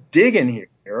 I'm going to dig in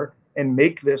here and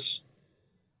make this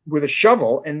with a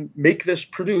shovel and make this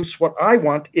produce what I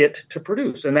want it to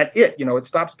produce. And that it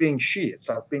stops being she, it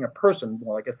stops being a person,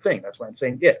 more like a thing. That's why I'm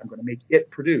saying it. I'm going to make it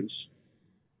produce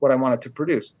what I want it to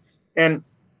produce. And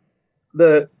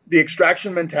the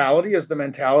extraction mentality is the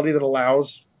mentality that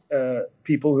allows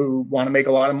people who want to make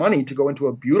a lot of money to go into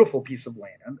a beautiful piece of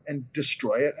land and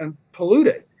destroy it and pollute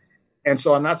it. And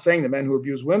so I'm not saying that men who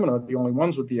abuse women are the only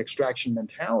ones with the extraction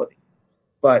mentality,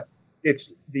 but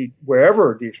it's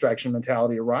wherever the extraction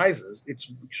mentality arises,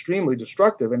 it's extremely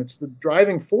destructive, and it's the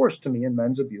driving force to me in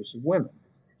men's abuse of women.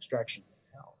 It's the extraction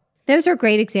mentality. Those are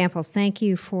great examples. Thank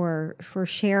you for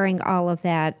sharing all of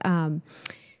that.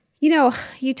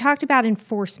 You talked about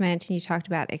enforcement and you talked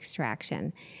about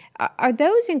extraction. Are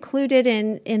those included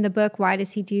in the book? Why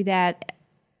does he do that?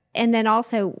 And then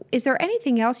also, is there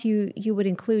anything else you would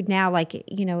include now, like,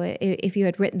 if you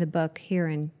had written the book here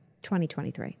in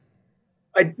 2023?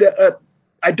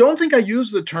 I don't think I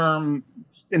use the term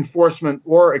enforcement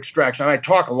or extraction. I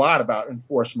talk a lot about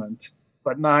enforcement,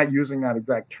 but not using that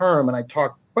exact term. And I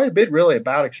talk quite a bit really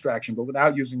about extraction, but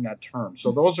without using that term.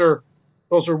 So those are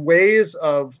ways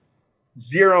of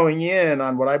zeroing in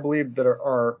on what I believe that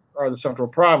are the central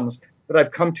problems that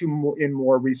I've come to in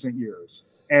more recent years.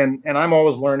 And I'm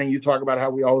always learning. You talk about how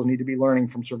we always need to be learning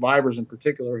from survivors in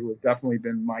particular, who have definitely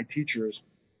been my teachers.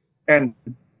 And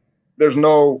there's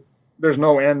no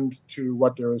end to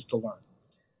what there is to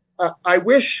learn. I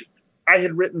wish I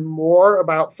had written more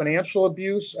about financial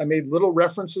abuse. I made little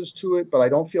references to it, but I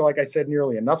don't feel like I said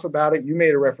nearly enough about it. You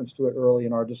made a reference to it early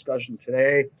in our discussion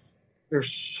today. There's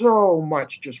so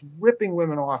much just ripping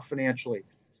women off financially.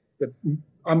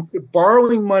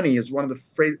 Borrowing money is one of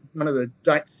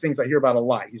the things I hear about a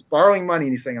lot. He's borrowing money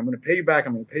and he's saying, I'm going to pay you back,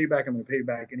 I'm going to pay you back, I'm going to pay you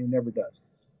back, and he never does.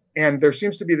 And there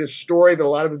seems to be this story that a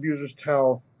lot of abusers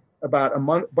tell about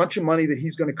a bunch of money that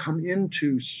he's going to come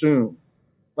into soon.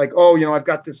 Like, I've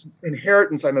got this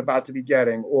inheritance I'm about to be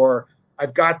getting, or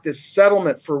I've got this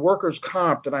settlement for workers'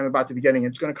 comp that I'm about to be getting.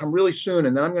 It's going to come really soon,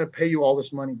 and then I'm going to pay you all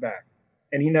this money back.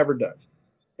 And he never does.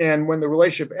 And when the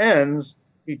relationship ends,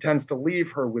 he tends to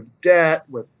leave her with debt,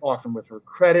 often with her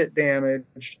credit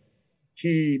damaged.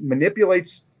 He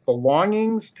manipulates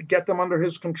belongings to get them under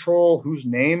his control, whose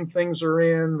name things are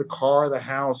in, the car, the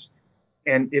house.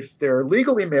 And if they're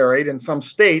legally married in some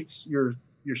states, you're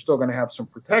still going to have some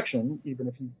protection, even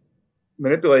if you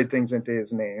manipulate things into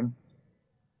his name.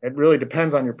 It really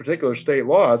depends on your particular state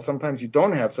laws. Sometimes you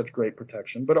don't have such great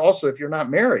protection. But also, if you're not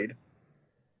married,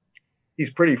 he's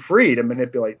pretty free to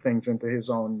manipulate things into his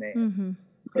own name. Mm-hmm.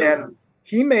 And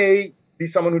he may be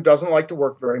someone who doesn't like to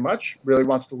work very much, really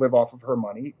wants to live off of her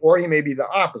money, or he may be the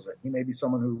opposite. He may be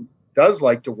someone who does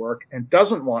like to work and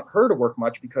doesn't want her to work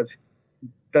much because he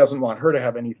doesn't want her to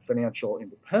have any financial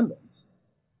independence.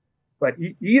 But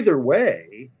either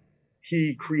way,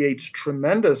 he creates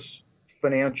tremendous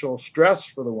financial stress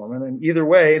for the woman, and either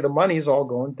way, the money's all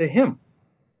going to him.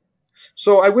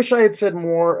 So I wish I had said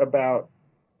more about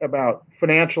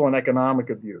financial and economic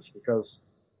abuse, because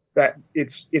that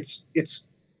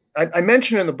I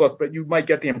mention it in the book, but you might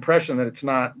get the impression that it's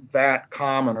not that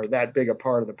common or that big a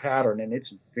part of the pattern, and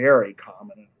it's very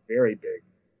common and a very big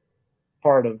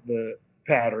part of the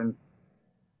pattern.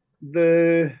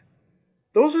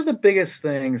 Those are the biggest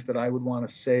things that I would want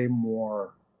to say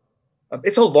more.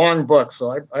 It's a long book,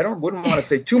 so I wouldn't want to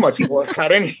say too much more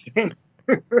about anything.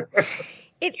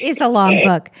 It is a long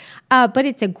book, but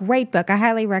it's a great book. I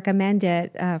highly recommend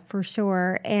it for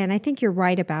sure. And I think you're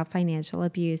right about financial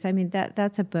abuse. I mean,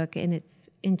 that's a book in its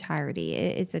entirety.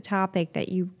 It's a topic that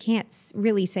you can't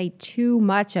really say too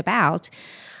much about.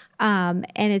 And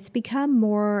it's become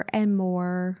more and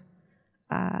more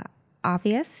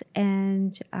obvious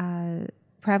and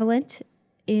prevalent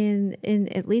in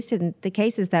at least in the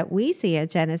cases that we see at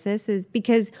Genesis, is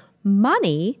because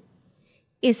money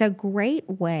is a great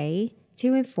way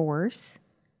to enforce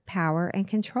power and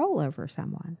control over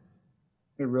someone.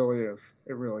 It really is.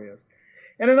 It really is.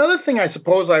 And another thing I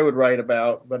suppose I would write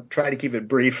about, but try to keep it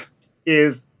brief,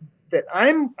 is that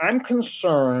I'm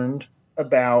concerned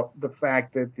about the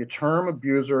fact that the term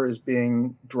abuser is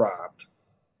being dropped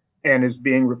and is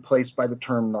being replaced by the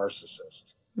term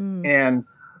narcissist. And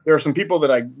There are some people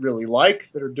that I really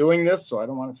like that are doing this, so I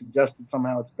don't want to suggest that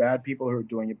somehow it's bad people who are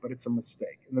doing it, but it's a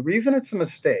mistake. And the reason it's a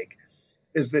mistake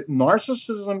is that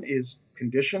narcissism is a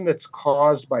condition that's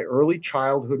caused by early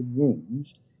childhood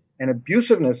wounds, and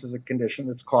abusiveness is a condition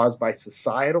that's caused by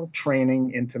societal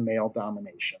training into male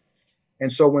domination.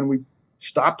 And so when we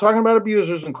stop talking about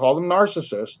abusers and call them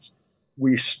narcissists,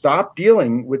 we stop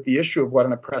dealing with the issue of what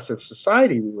an oppressive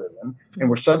society we live in, and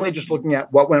we're suddenly just looking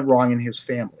at what went wrong in his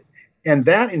family. And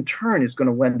that, in turn, is going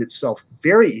to lend itself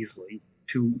very easily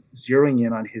to zeroing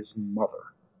in on his mother.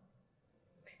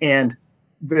 And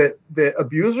the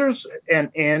abusers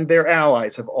and their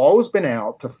allies have always been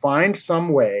out to find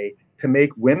some way to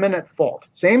make women at fault.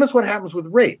 Same as what happens with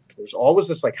rape. There's always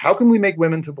this, like, how can we make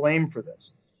women to blame for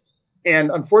this? And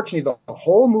unfortunately, the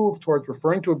whole move towards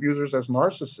referring to abusers as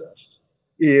narcissists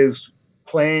is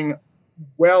playing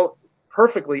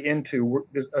perfectly into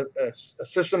a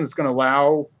system that's going to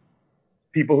allow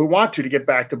people who want to get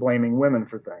back to blaming women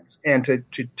for things, and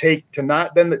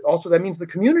also that means the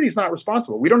community is not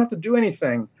responsible. We don't have to do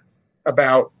anything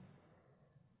about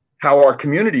how our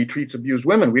community treats abused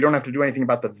women. We don't have to do anything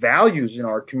about the values in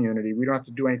our community. We don't have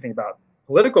to do anything about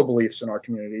political beliefs in our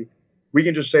community. We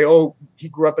can just say, oh, he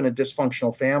grew up in a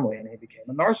dysfunctional family and he became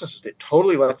a narcissist. It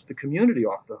totally lets the community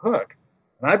off the hook.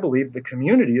 And I believe the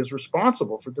community is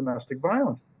responsible for domestic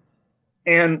violence.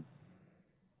 And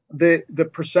the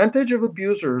percentage of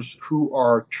abusers who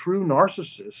are true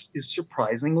narcissists is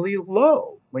surprisingly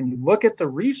low. When you look at the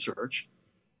research,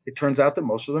 it turns out that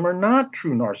most of them are not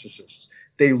true narcissists.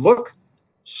 They look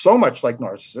so much like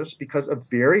narcissists because a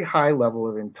very high level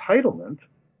of entitlement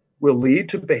will lead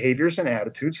to behaviors and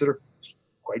attitudes that are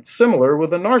quite similar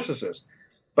with a narcissist.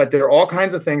 But there are all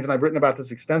kinds of things, and I've written about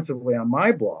this extensively on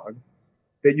my blog,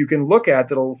 that you can look at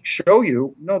that'll show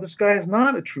you, no, this guy is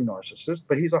not a true narcissist,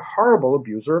 but he's a horrible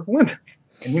abuser of women.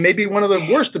 And he may be one of the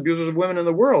worst abusers of women in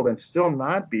the world and still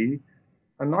not be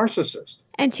a narcissist.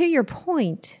 And to your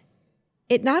point,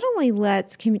 it not only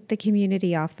lets the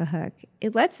community off the hook,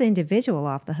 it lets the individual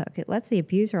off the hook. It lets the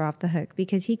abuser off the hook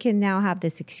because he can now have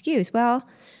this excuse. Well,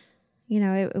 you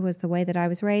know, it was the way that I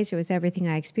was raised. It was everything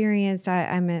I experienced.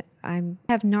 I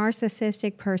have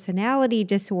narcissistic personality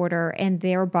disorder, and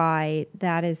thereby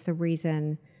that is the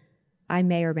reason I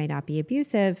may or may not be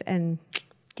abusive, and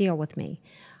deal with me.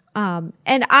 And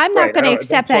I'm not going to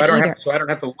accept that either. So I don't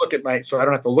have to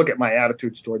look at my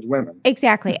attitudes towards women.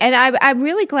 Exactly. And I'm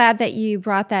really glad that you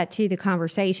brought that to the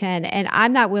conversation. And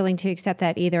I'm not willing to accept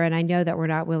that either. And I know that we're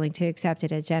not willing to accept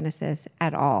it at Genesis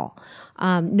at all.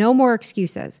 No more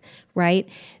excuses, right?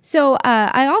 So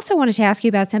I also wanted to ask you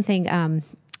about something.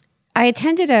 I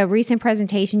attended a recent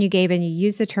presentation you gave, and you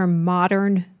used the term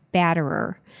modern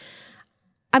batterer.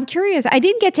 I'm curious. I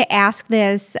didn't get to ask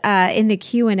this in the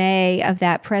Q&A of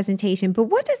that presentation, but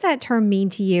what does that term mean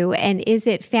to you? And is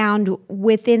it found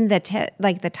within the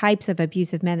types of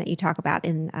abusive men that you talk about?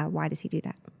 And why does he do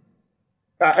that?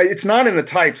 It's not in the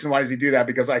types, and why does he do that?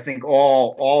 Because I think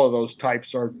all of those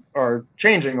types are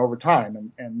changing over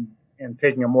time and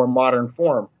taking a more modern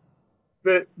form.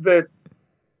 The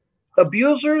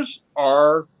abusers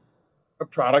are a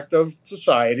product of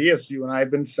society, as you and I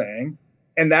have been saying.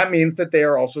 And that means that they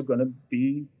are also going to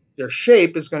be, their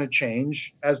shape is going to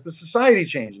change as the society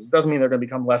changes. It doesn't mean they're going to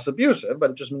become less abusive,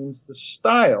 but it just means the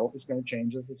style is going to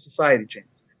change as the society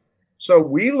changes. So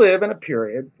we live in a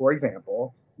period, for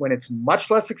example, when it's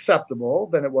much less acceptable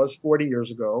than it was 40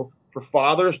 years ago for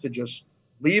fathers to just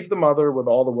leave the mother with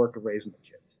all the work of raising the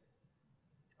kids.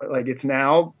 Like, it's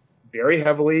now very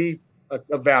heavily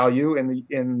a value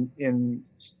in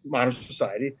modern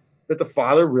society that the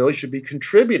father really should be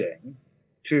contributing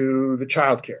to the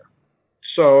child care.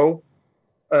 So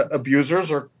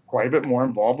abusers are quite a bit more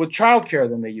involved with child care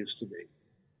than they used to be.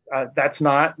 That's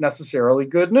not necessarily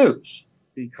good news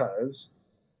because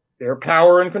they're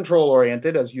power and control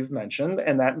oriented, as you've mentioned,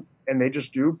 and they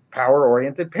just do power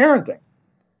oriented parenting.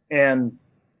 And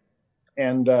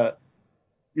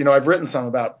I've written some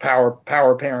about power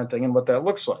parenting and what that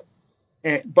looks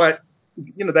like. But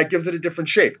that gives it a different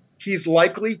shape. He's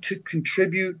likely to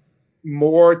contribute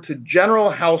more to general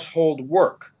household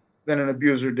work than an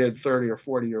abuser did 30 or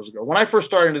 40 years ago. When I first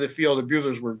started into the field,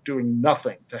 abusers were doing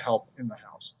nothing to help in the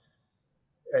house.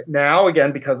 Now,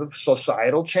 again, because of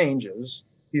societal changes,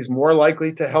 he's more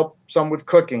likely to help some with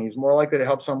cooking. He's more likely to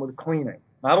help some with cleaning.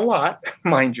 Not a lot,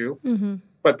 mind you,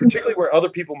 but particularly where other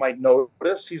people might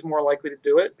notice, he's more likely to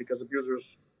do it because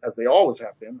abusers, as they always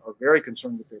have been, are very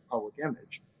concerned with their public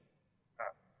image.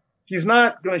 He's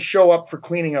not going to show up for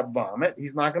cleaning up vomit.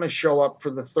 He's not going to show up for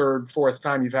the third, fourth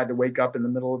time you've had to wake up in the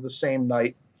middle of the same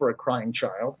night for a crying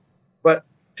child. But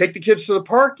take the kids to the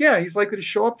park. Yeah, he's likely to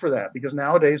show up for that because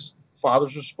nowadays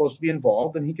fathers are supposed to be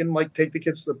involved, and he can like take the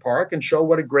kids to the park and show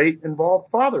what a great involved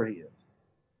father he is.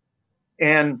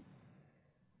 And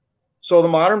so the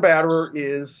modern batterer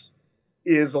is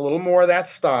a little more of that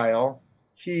style.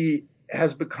 He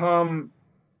has become,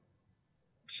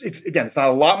 it's not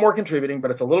a lot more contributing, but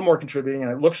it's a little more contributing,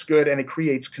 and it looks good, and it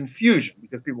creates confusion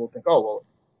because people will think, oh, well,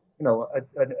 you know,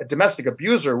 a domestic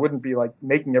abuser wouldn't be like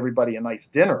making everybody a nice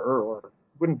dinner, or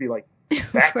wouldn't be like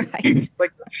that. Right. It's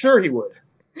like, sure he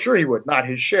would. Not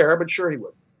his share, but sure he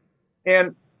would.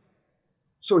 And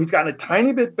so he's gotten a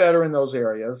tiny bit better in those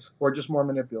areas, or just more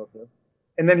manipulative.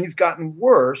 And then he's gotten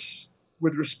worse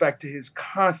with respect to his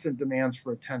constant demands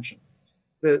for attention.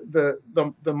 The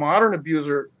modern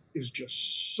abuser is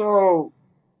just so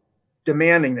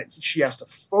demanding that she has to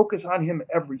focus on him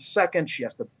every second. She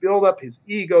has to build up his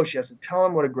ego. She has to tell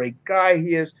him what a great guy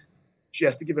he is. She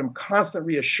has to give him constant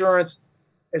reassurance.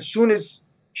 As soon as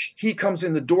he comes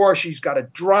in the door, she's got to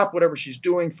drop whatever she's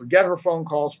doing, forget her phone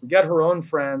calls, forget her own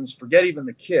friends, forget even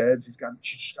the kids. She's got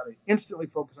to instantly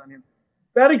focus on him.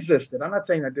 That existed. I'm not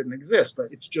saying that didn't exist, but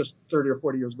it's just 30 or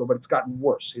 40 years ago, but it's gotten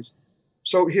worse.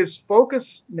 So his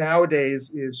focus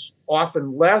nowadays is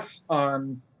often less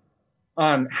on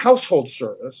household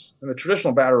service, and the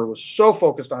traditional batterer was so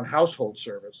focused on household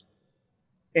service,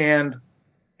 and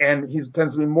he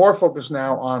tends to be more focused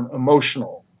now on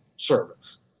emotional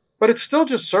service. But it's still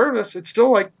just service. It's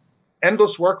still like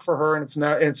endless work for her, and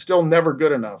it's still never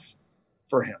good enough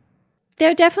for him. There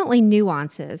are definitely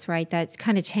nuances, right, that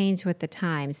kind of change with the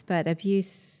times, but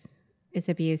abuse is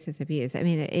abuse is abuse. I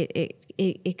mean,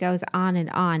 it goes on and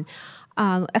on.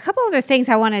 A couple other things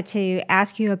I wanted to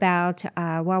ask you about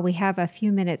while we have a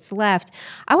few minutes left.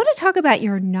 I want to talk about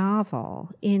your novel,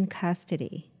 In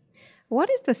Custody. What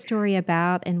is the story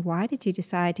about, and why did you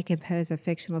decide to compose a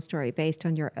fictional story based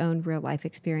on your own real-life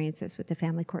experiences with the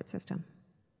family court system?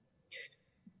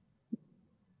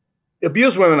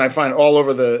 Abused women, I find all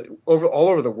over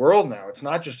the world now. It's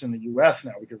not just in the U.S.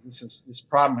 now, because this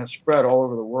problem has spread all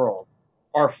over the world.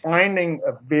 Are finding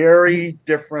a very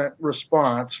different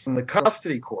response from the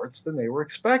custody courts than they were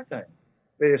expecting.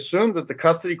 They assumed that the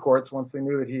custody courts, once they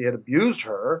knew that he had abused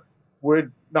her,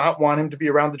 would not want him to be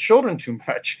around the children too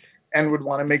much, and would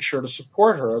want to make sure to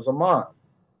support her as a mom.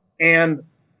 And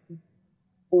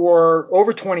for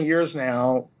over 20 years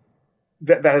now,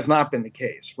 that has not been the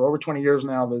case. For over 20 years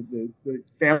now, the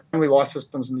family law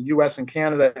systems in the U.S. and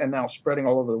Canada, and now spreading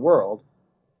all over the world,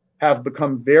 have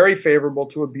become very favorable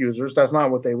to abusers. That's not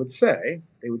what they would say.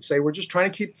 They would say, we're just trying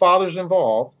to keep fathers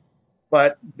involved,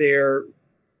 but they are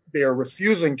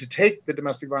refusing to take the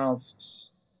domestic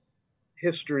violence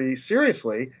history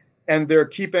seriously, and they're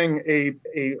keeping a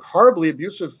horribly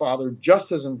abusive father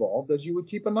just as involved as you would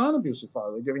keep a non-abusive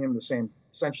father. They're giving him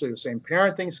essentially the same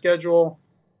parenting schedule.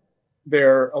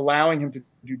 They're allowing him to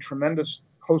do tremendous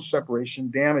post-separation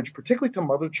damage, particularly to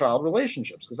mother-child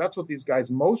relationships, because that's what these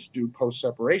guys most do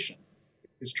post-separation,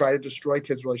 is try to destroy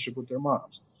kids' relationship with their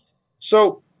moms.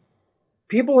 So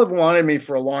people have wanted me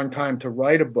for a long time to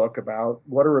write a book about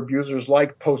what are abusers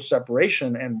like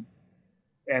post-separation,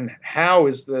 and how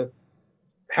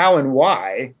and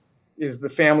why is the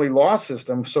family law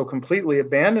system so completely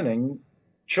abandoning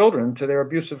children to their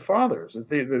abusive fathers.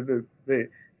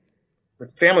 The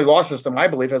family law system, I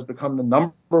believe, has become the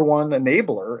number one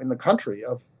enabler in the country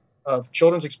of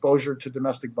children's exposure to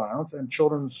domestic violence and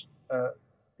children's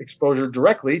exposure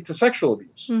directly to sexual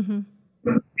abuse. Mm-hmm.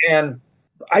 And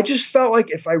I just felt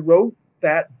like if I wrote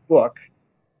that book,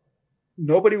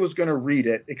 nobody was going to read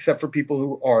it except for people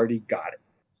who already got it.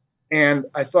 And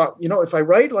I thought, if I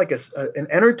write like an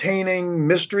entertaining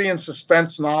mystery and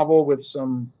suspense novel with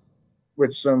some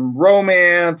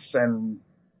romance and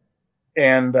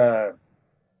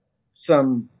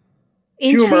some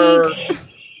humor,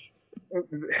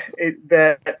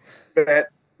 that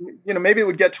maybe it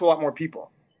would get to a lot more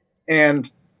people. And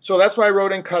so that's why I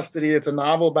wrote In Custody. It's a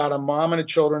novel about a mom and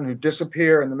children who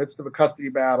disappear in the midst of a custody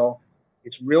battle.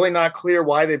 It's really not clear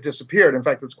why they've disappeared. In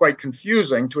fact, it's quite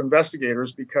confusing to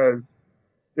investigators because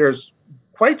there's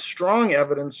quite strong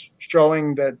evidence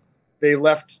showing that they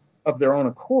left of their own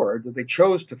accord, that they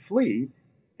chose to flee,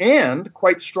 and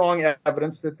quite strong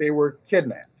evidence that they were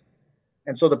kidnapped.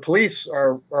 And so the police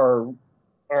are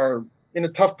in a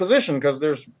tough position because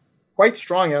there's quite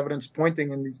strong evidence pointing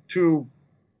in these two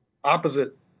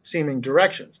opposite seeming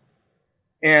directions.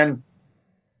 And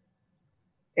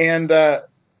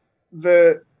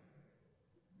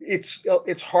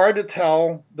it's hard to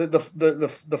tell.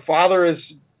 The father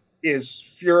is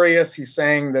furious. He's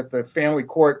saying that the family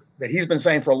court, that he's been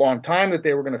saying for a long time that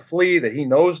they were going to flee, that he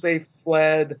knows they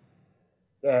fled.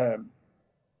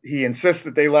 He insists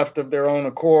that they left of their own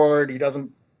accord. He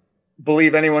doesn't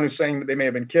believe anyone who's saying that they may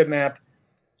have been kidnapped.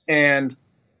 And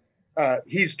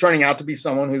he's turning out to be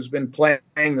someone who's been playing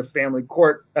the family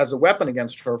court as a weapon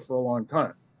against her for a long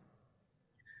time.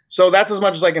 So that's as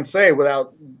much as I can say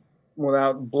without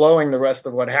blowing the rest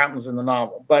of what happens in the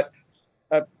novel. But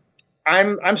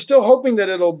I'm still hoping that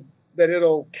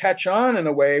it'll catch on in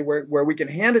a way where we can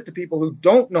hand it to people who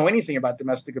don't know anything about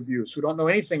domestic abuse, who don't know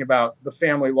anything about the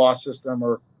family law system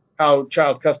or how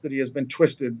child custody has been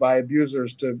twisted by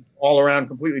abusers to all around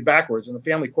completely backwards. And the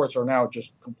family courts are now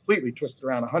just completely twisted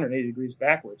around 180 degrees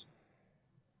backwards.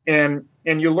 And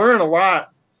you learn a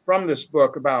lot from this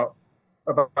book about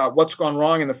what's gone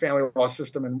wrong in the family law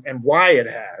system and why it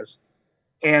has.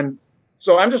 And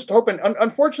so I'm just hoping,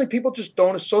 unfortunately, people just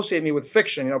don't associate me with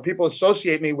fiction. You know, people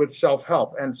associate me with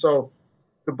self-help. And so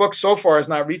the book so far is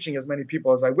not reaching as many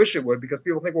people as I wish it would, because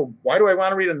people think, well, why do I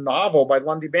want to read a novel by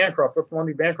Lundy Bancroft? What's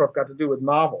Lundy Bancroft got to do with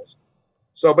novels?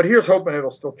 So, but here's hoping it'll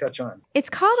still catch on. It's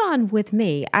caught on with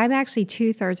me. I'm actually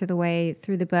 2/3 of the way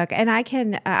through the book, and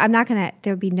I'm not going to,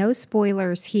 there'll be no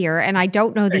spoilers here, and I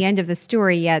don't know the end of the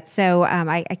story yet, so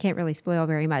I can't really spoil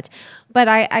very much. But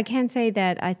I can say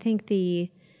that I think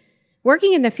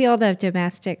working in the field of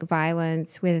domestic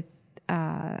violence with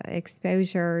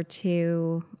exposure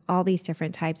to all these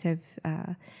different types of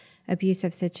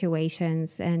abusive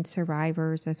situations and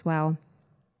survivors as well,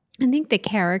 I think the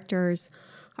characters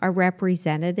are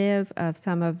representative of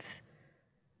some of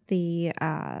the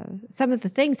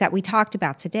things that we talked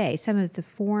about today, some of the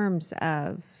forms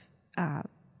of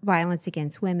violence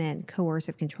against women,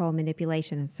 coercive control,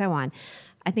 manipulation, and so on.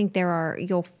 I think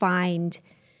you'll find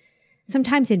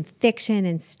sometimes in fiction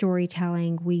and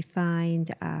storytelling, we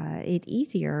find it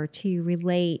easier to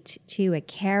relate to a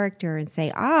character and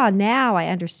say, now I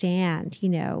understand,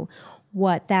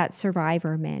 what that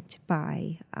survivor meant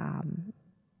by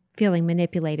feeling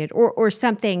manipulated or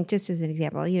something, just as an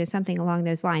example, something along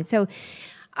those lines. So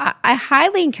I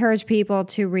highly encourage people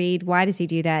to read Why Does He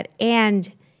Do That?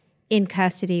 And In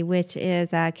Custody, which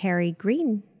is a Carrie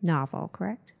Green novel,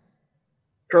 correct?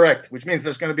 Correct, which means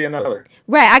there's going to be another.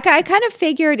 Right. I kind of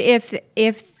figured if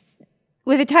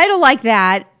with a title like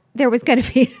that, there was going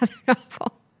to be another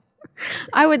novel.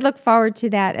 I would look forward to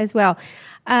that as well.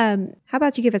 How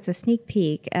about you give us a sneak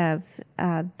peek of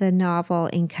the novel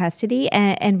In Custody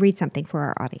and read something for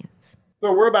our audience?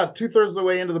 So we're about 2/3 of the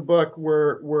way into the book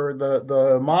where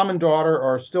the mom and daughter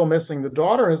are still missing. The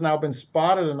daughter has now been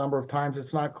spotted a number of times.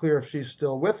 It's not clear if she's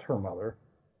still with her mother.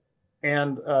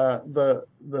 And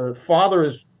the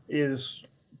father is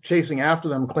chasing after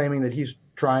them, claiming that he's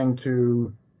trying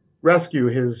to rescue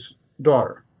his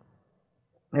daughter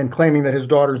and claiming that his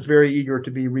daughter is very eager to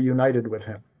be reunited with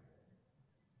him.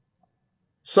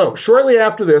 So shortly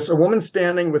after this, a woman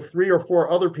standing with 3 or 4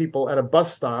 other people at a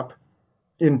bus stop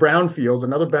in Brownfields,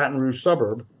 another Baton Rouge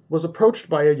suburb, was approached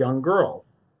by a young girl.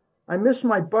 "I missed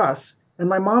my bus, and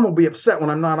my mom will be upset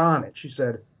when I'm not on it," she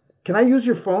said. "Can I use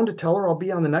your phone to tell her I'll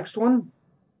be on the next one?"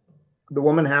 The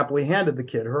woman happily handed the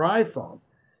kid her iPhone.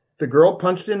 The girl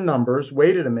punched in numbers,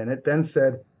 waited a minute, then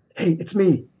said, "Hey, it's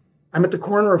me. I'm at the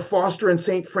corner of Foster and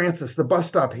St. Francis, the bus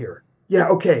stop here. Yeah,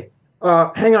 okay.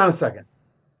 Hang on a second."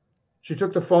 She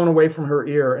took the phone away from her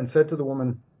ear and said to the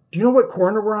woman, "Do you know what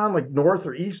corner we're on, like north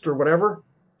or east or whatever?"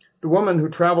 The woman, who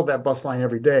traveled that bus line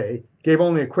every day, gave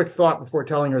only a quick thought before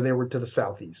telling her they were to the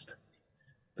southeast.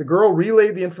 The girl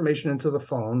relayed the information into the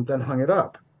phone, then hung it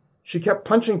up. She kept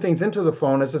punching things into the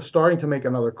phone as if starting to make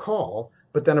another call,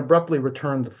 but then abruptly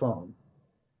returned the phone.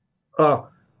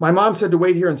 My mom said to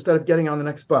wait here instead of getting on the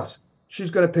next bus.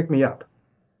 She's going to pick me up."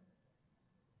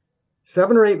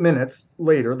 7 or 8 minutes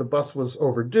later, the bus was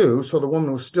overdue, so the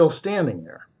woman was still standing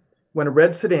there, when a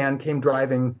red sedan came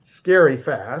driving scary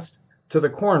fast to the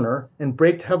corner and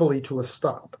braked heavily to a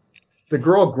stop. The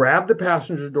girl grabbed the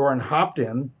passenger door and hopped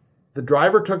in. The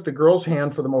driver took the girl's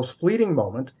hand for the most fleeting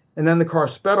moment, and then the car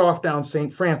sped off down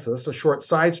St. Francis, a short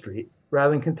side street,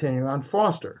 rather than continuing on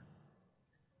Foster.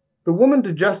 The woman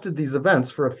digested these events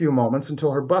for a few moments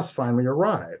until her bus finally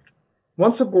arrived.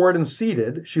 Once aboard and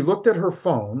seated, she looked at her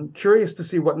phone, curious to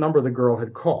see what number the girl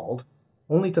had called,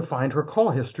 only to find her call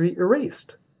history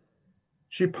erased.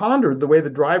 She pondered the way the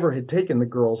driver had taken the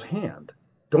girl's hand.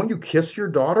 Don't you kiss your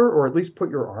daughter, or at least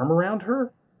put your arm around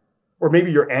her? Or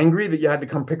maybe you're angry that you had to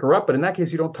come pick her up, but in that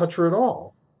case you don't touch her at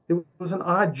all. It was an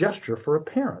odd gesture for a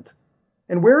parent.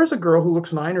 And where is a girl who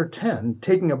looks 9 or 10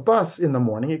 taking a bus in the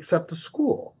morning except to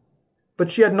school? But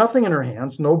she had nothing in her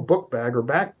hands, no book bag or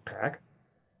backpack.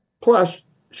 Plus,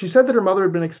 she said that her mother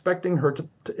had been expecting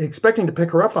to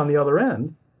pick her up on the other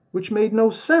end, which made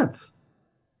no sense.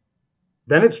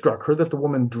 Then it struck her that the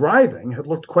woman driving had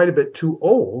looked quite a bit too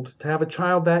old to have a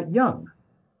child that young.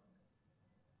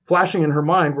 Flashing in her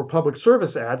mind were public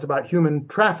service ads about human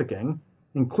trafficking,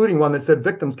 including one that said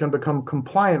victims can become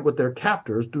compliant with their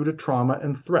captors due to trauma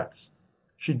and threats.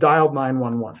 She dialed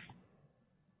 911.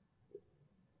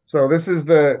 So this is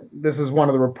one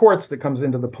of the reports that comes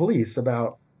into the police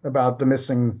about the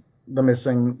missing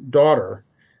daughter,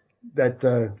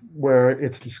 that where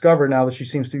it's discovered now that she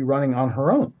seems to be running on her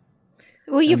own.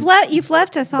 Well, you've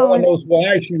left us all. No one knows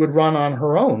why she would run on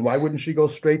her own. Why wouldn't she go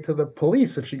straight to the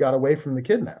police if she got away from the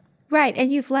kidnap? Right,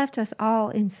 and you've left us all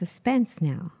in suspense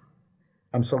now.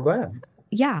 I'm so glad.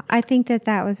 Yeah, I think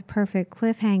that was a perfect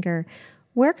cliffhanger.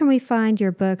 Where can we find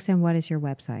your books, and what is your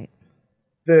website?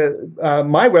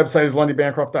 My website is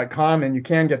lundybancroft.com, and you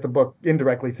can get the book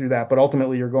indirectly through that, but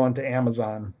ultimately you're going to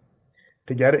Amazon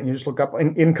to get it, and you just look up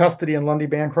In Custody and Lundy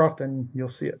Bancroft, and you'll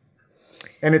see it.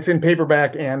 And it's in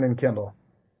paperback and in Kindle.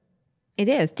 It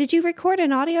is. Did you record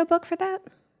an audiobook for that?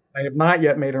 I have not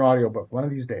yet made an audiobook. One of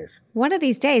these days. One of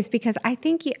these days, because I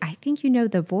think you know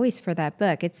the voice for that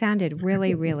book. It sounded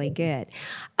really, really good.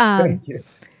 Thank you.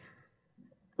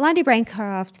 Lundy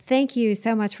Bancroft, thank you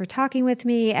so much for talking with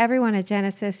me. Everyone at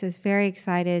Genesis is very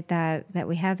excited that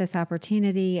we have this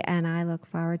opportunity, and I look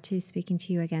forward to speaking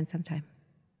to you again sometime.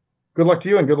 Good luck to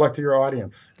you, and good luck to your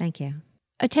audience. Thank you.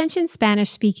 Attention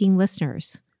Spanish-speaking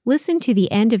listeners. Listen to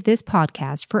the end of this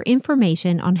podcast for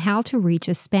information on how to reach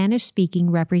a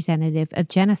Spanish-speaking representative of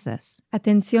Genesis.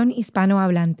 Atención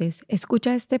hispanohablantes,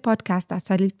 escucha este podcast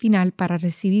hasta el final para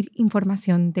recibir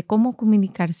información de cómo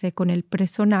comunicarse con el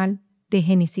personal de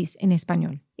Génesis en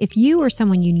español. If you or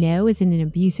someone you know is in an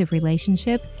abusive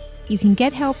relationship, you can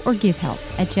get help or give help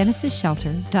at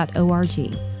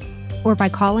genesisshelter.org or by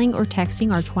calling or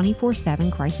texting our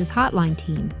 24/7 crisis hotline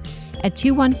team at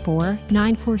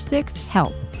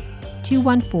 214-946-HELP,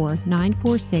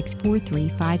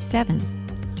 214-946-4357.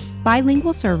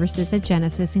 Bilingual services at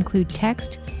Genesis include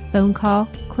text, phone call,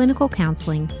 clinical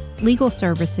counseling, legal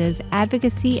services,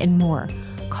 advocacy, and more.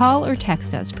 Call or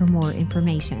text us for more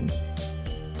information.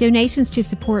 Donations to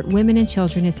support women and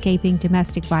children escaping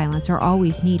domestic violence are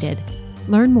always needed.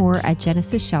 Learn more at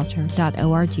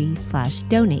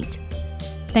genesiссhelter.org/donate.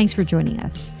 Thanks for joining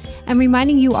us, and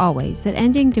reminding you always that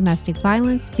ending domestic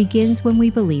violence begins when we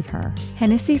believe her.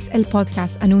 Génesis, el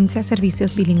podcast, anuncia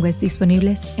servicios bilingües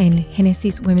disponibles en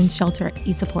Genesis Women's Shelter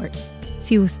y Support.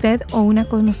 Si usted o una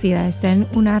conocida está en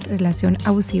una relación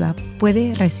abusiva,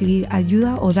 puede recibir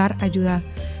ayuda o dar ayuda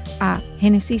a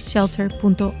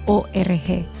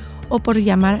genesisshelter.org o por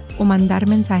llamar o mandar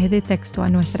mensaje de texto a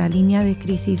nuestra línea de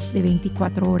crisis de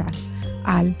 24 horas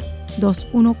al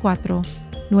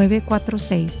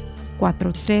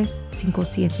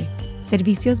 214-946-4357.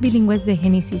 Servicios bilingües de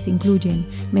Génesis incluyen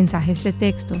mensajes de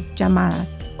texto,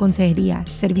 llamadas, consejería,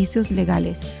 servicios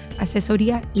legales,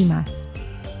 asesoría y más.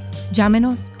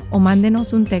 Llámenos o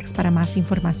mándenos un text para más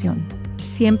información.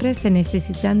 Siempre se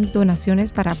necesitan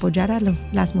donaciones para apoyar a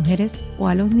las mujeres o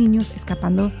a los niños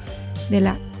escapando de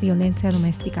la violencia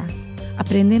doméstica.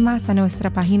 Aprende más a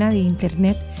nuestra página de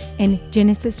internet en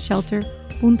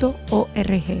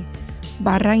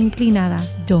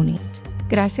genesiссhelter.org/donate.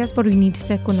 Gracias por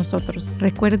unirse con nosotros.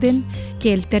 Recuerden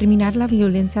que el terminar la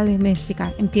violencia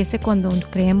doméstica empieza cuando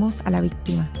creemos a la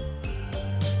víctima.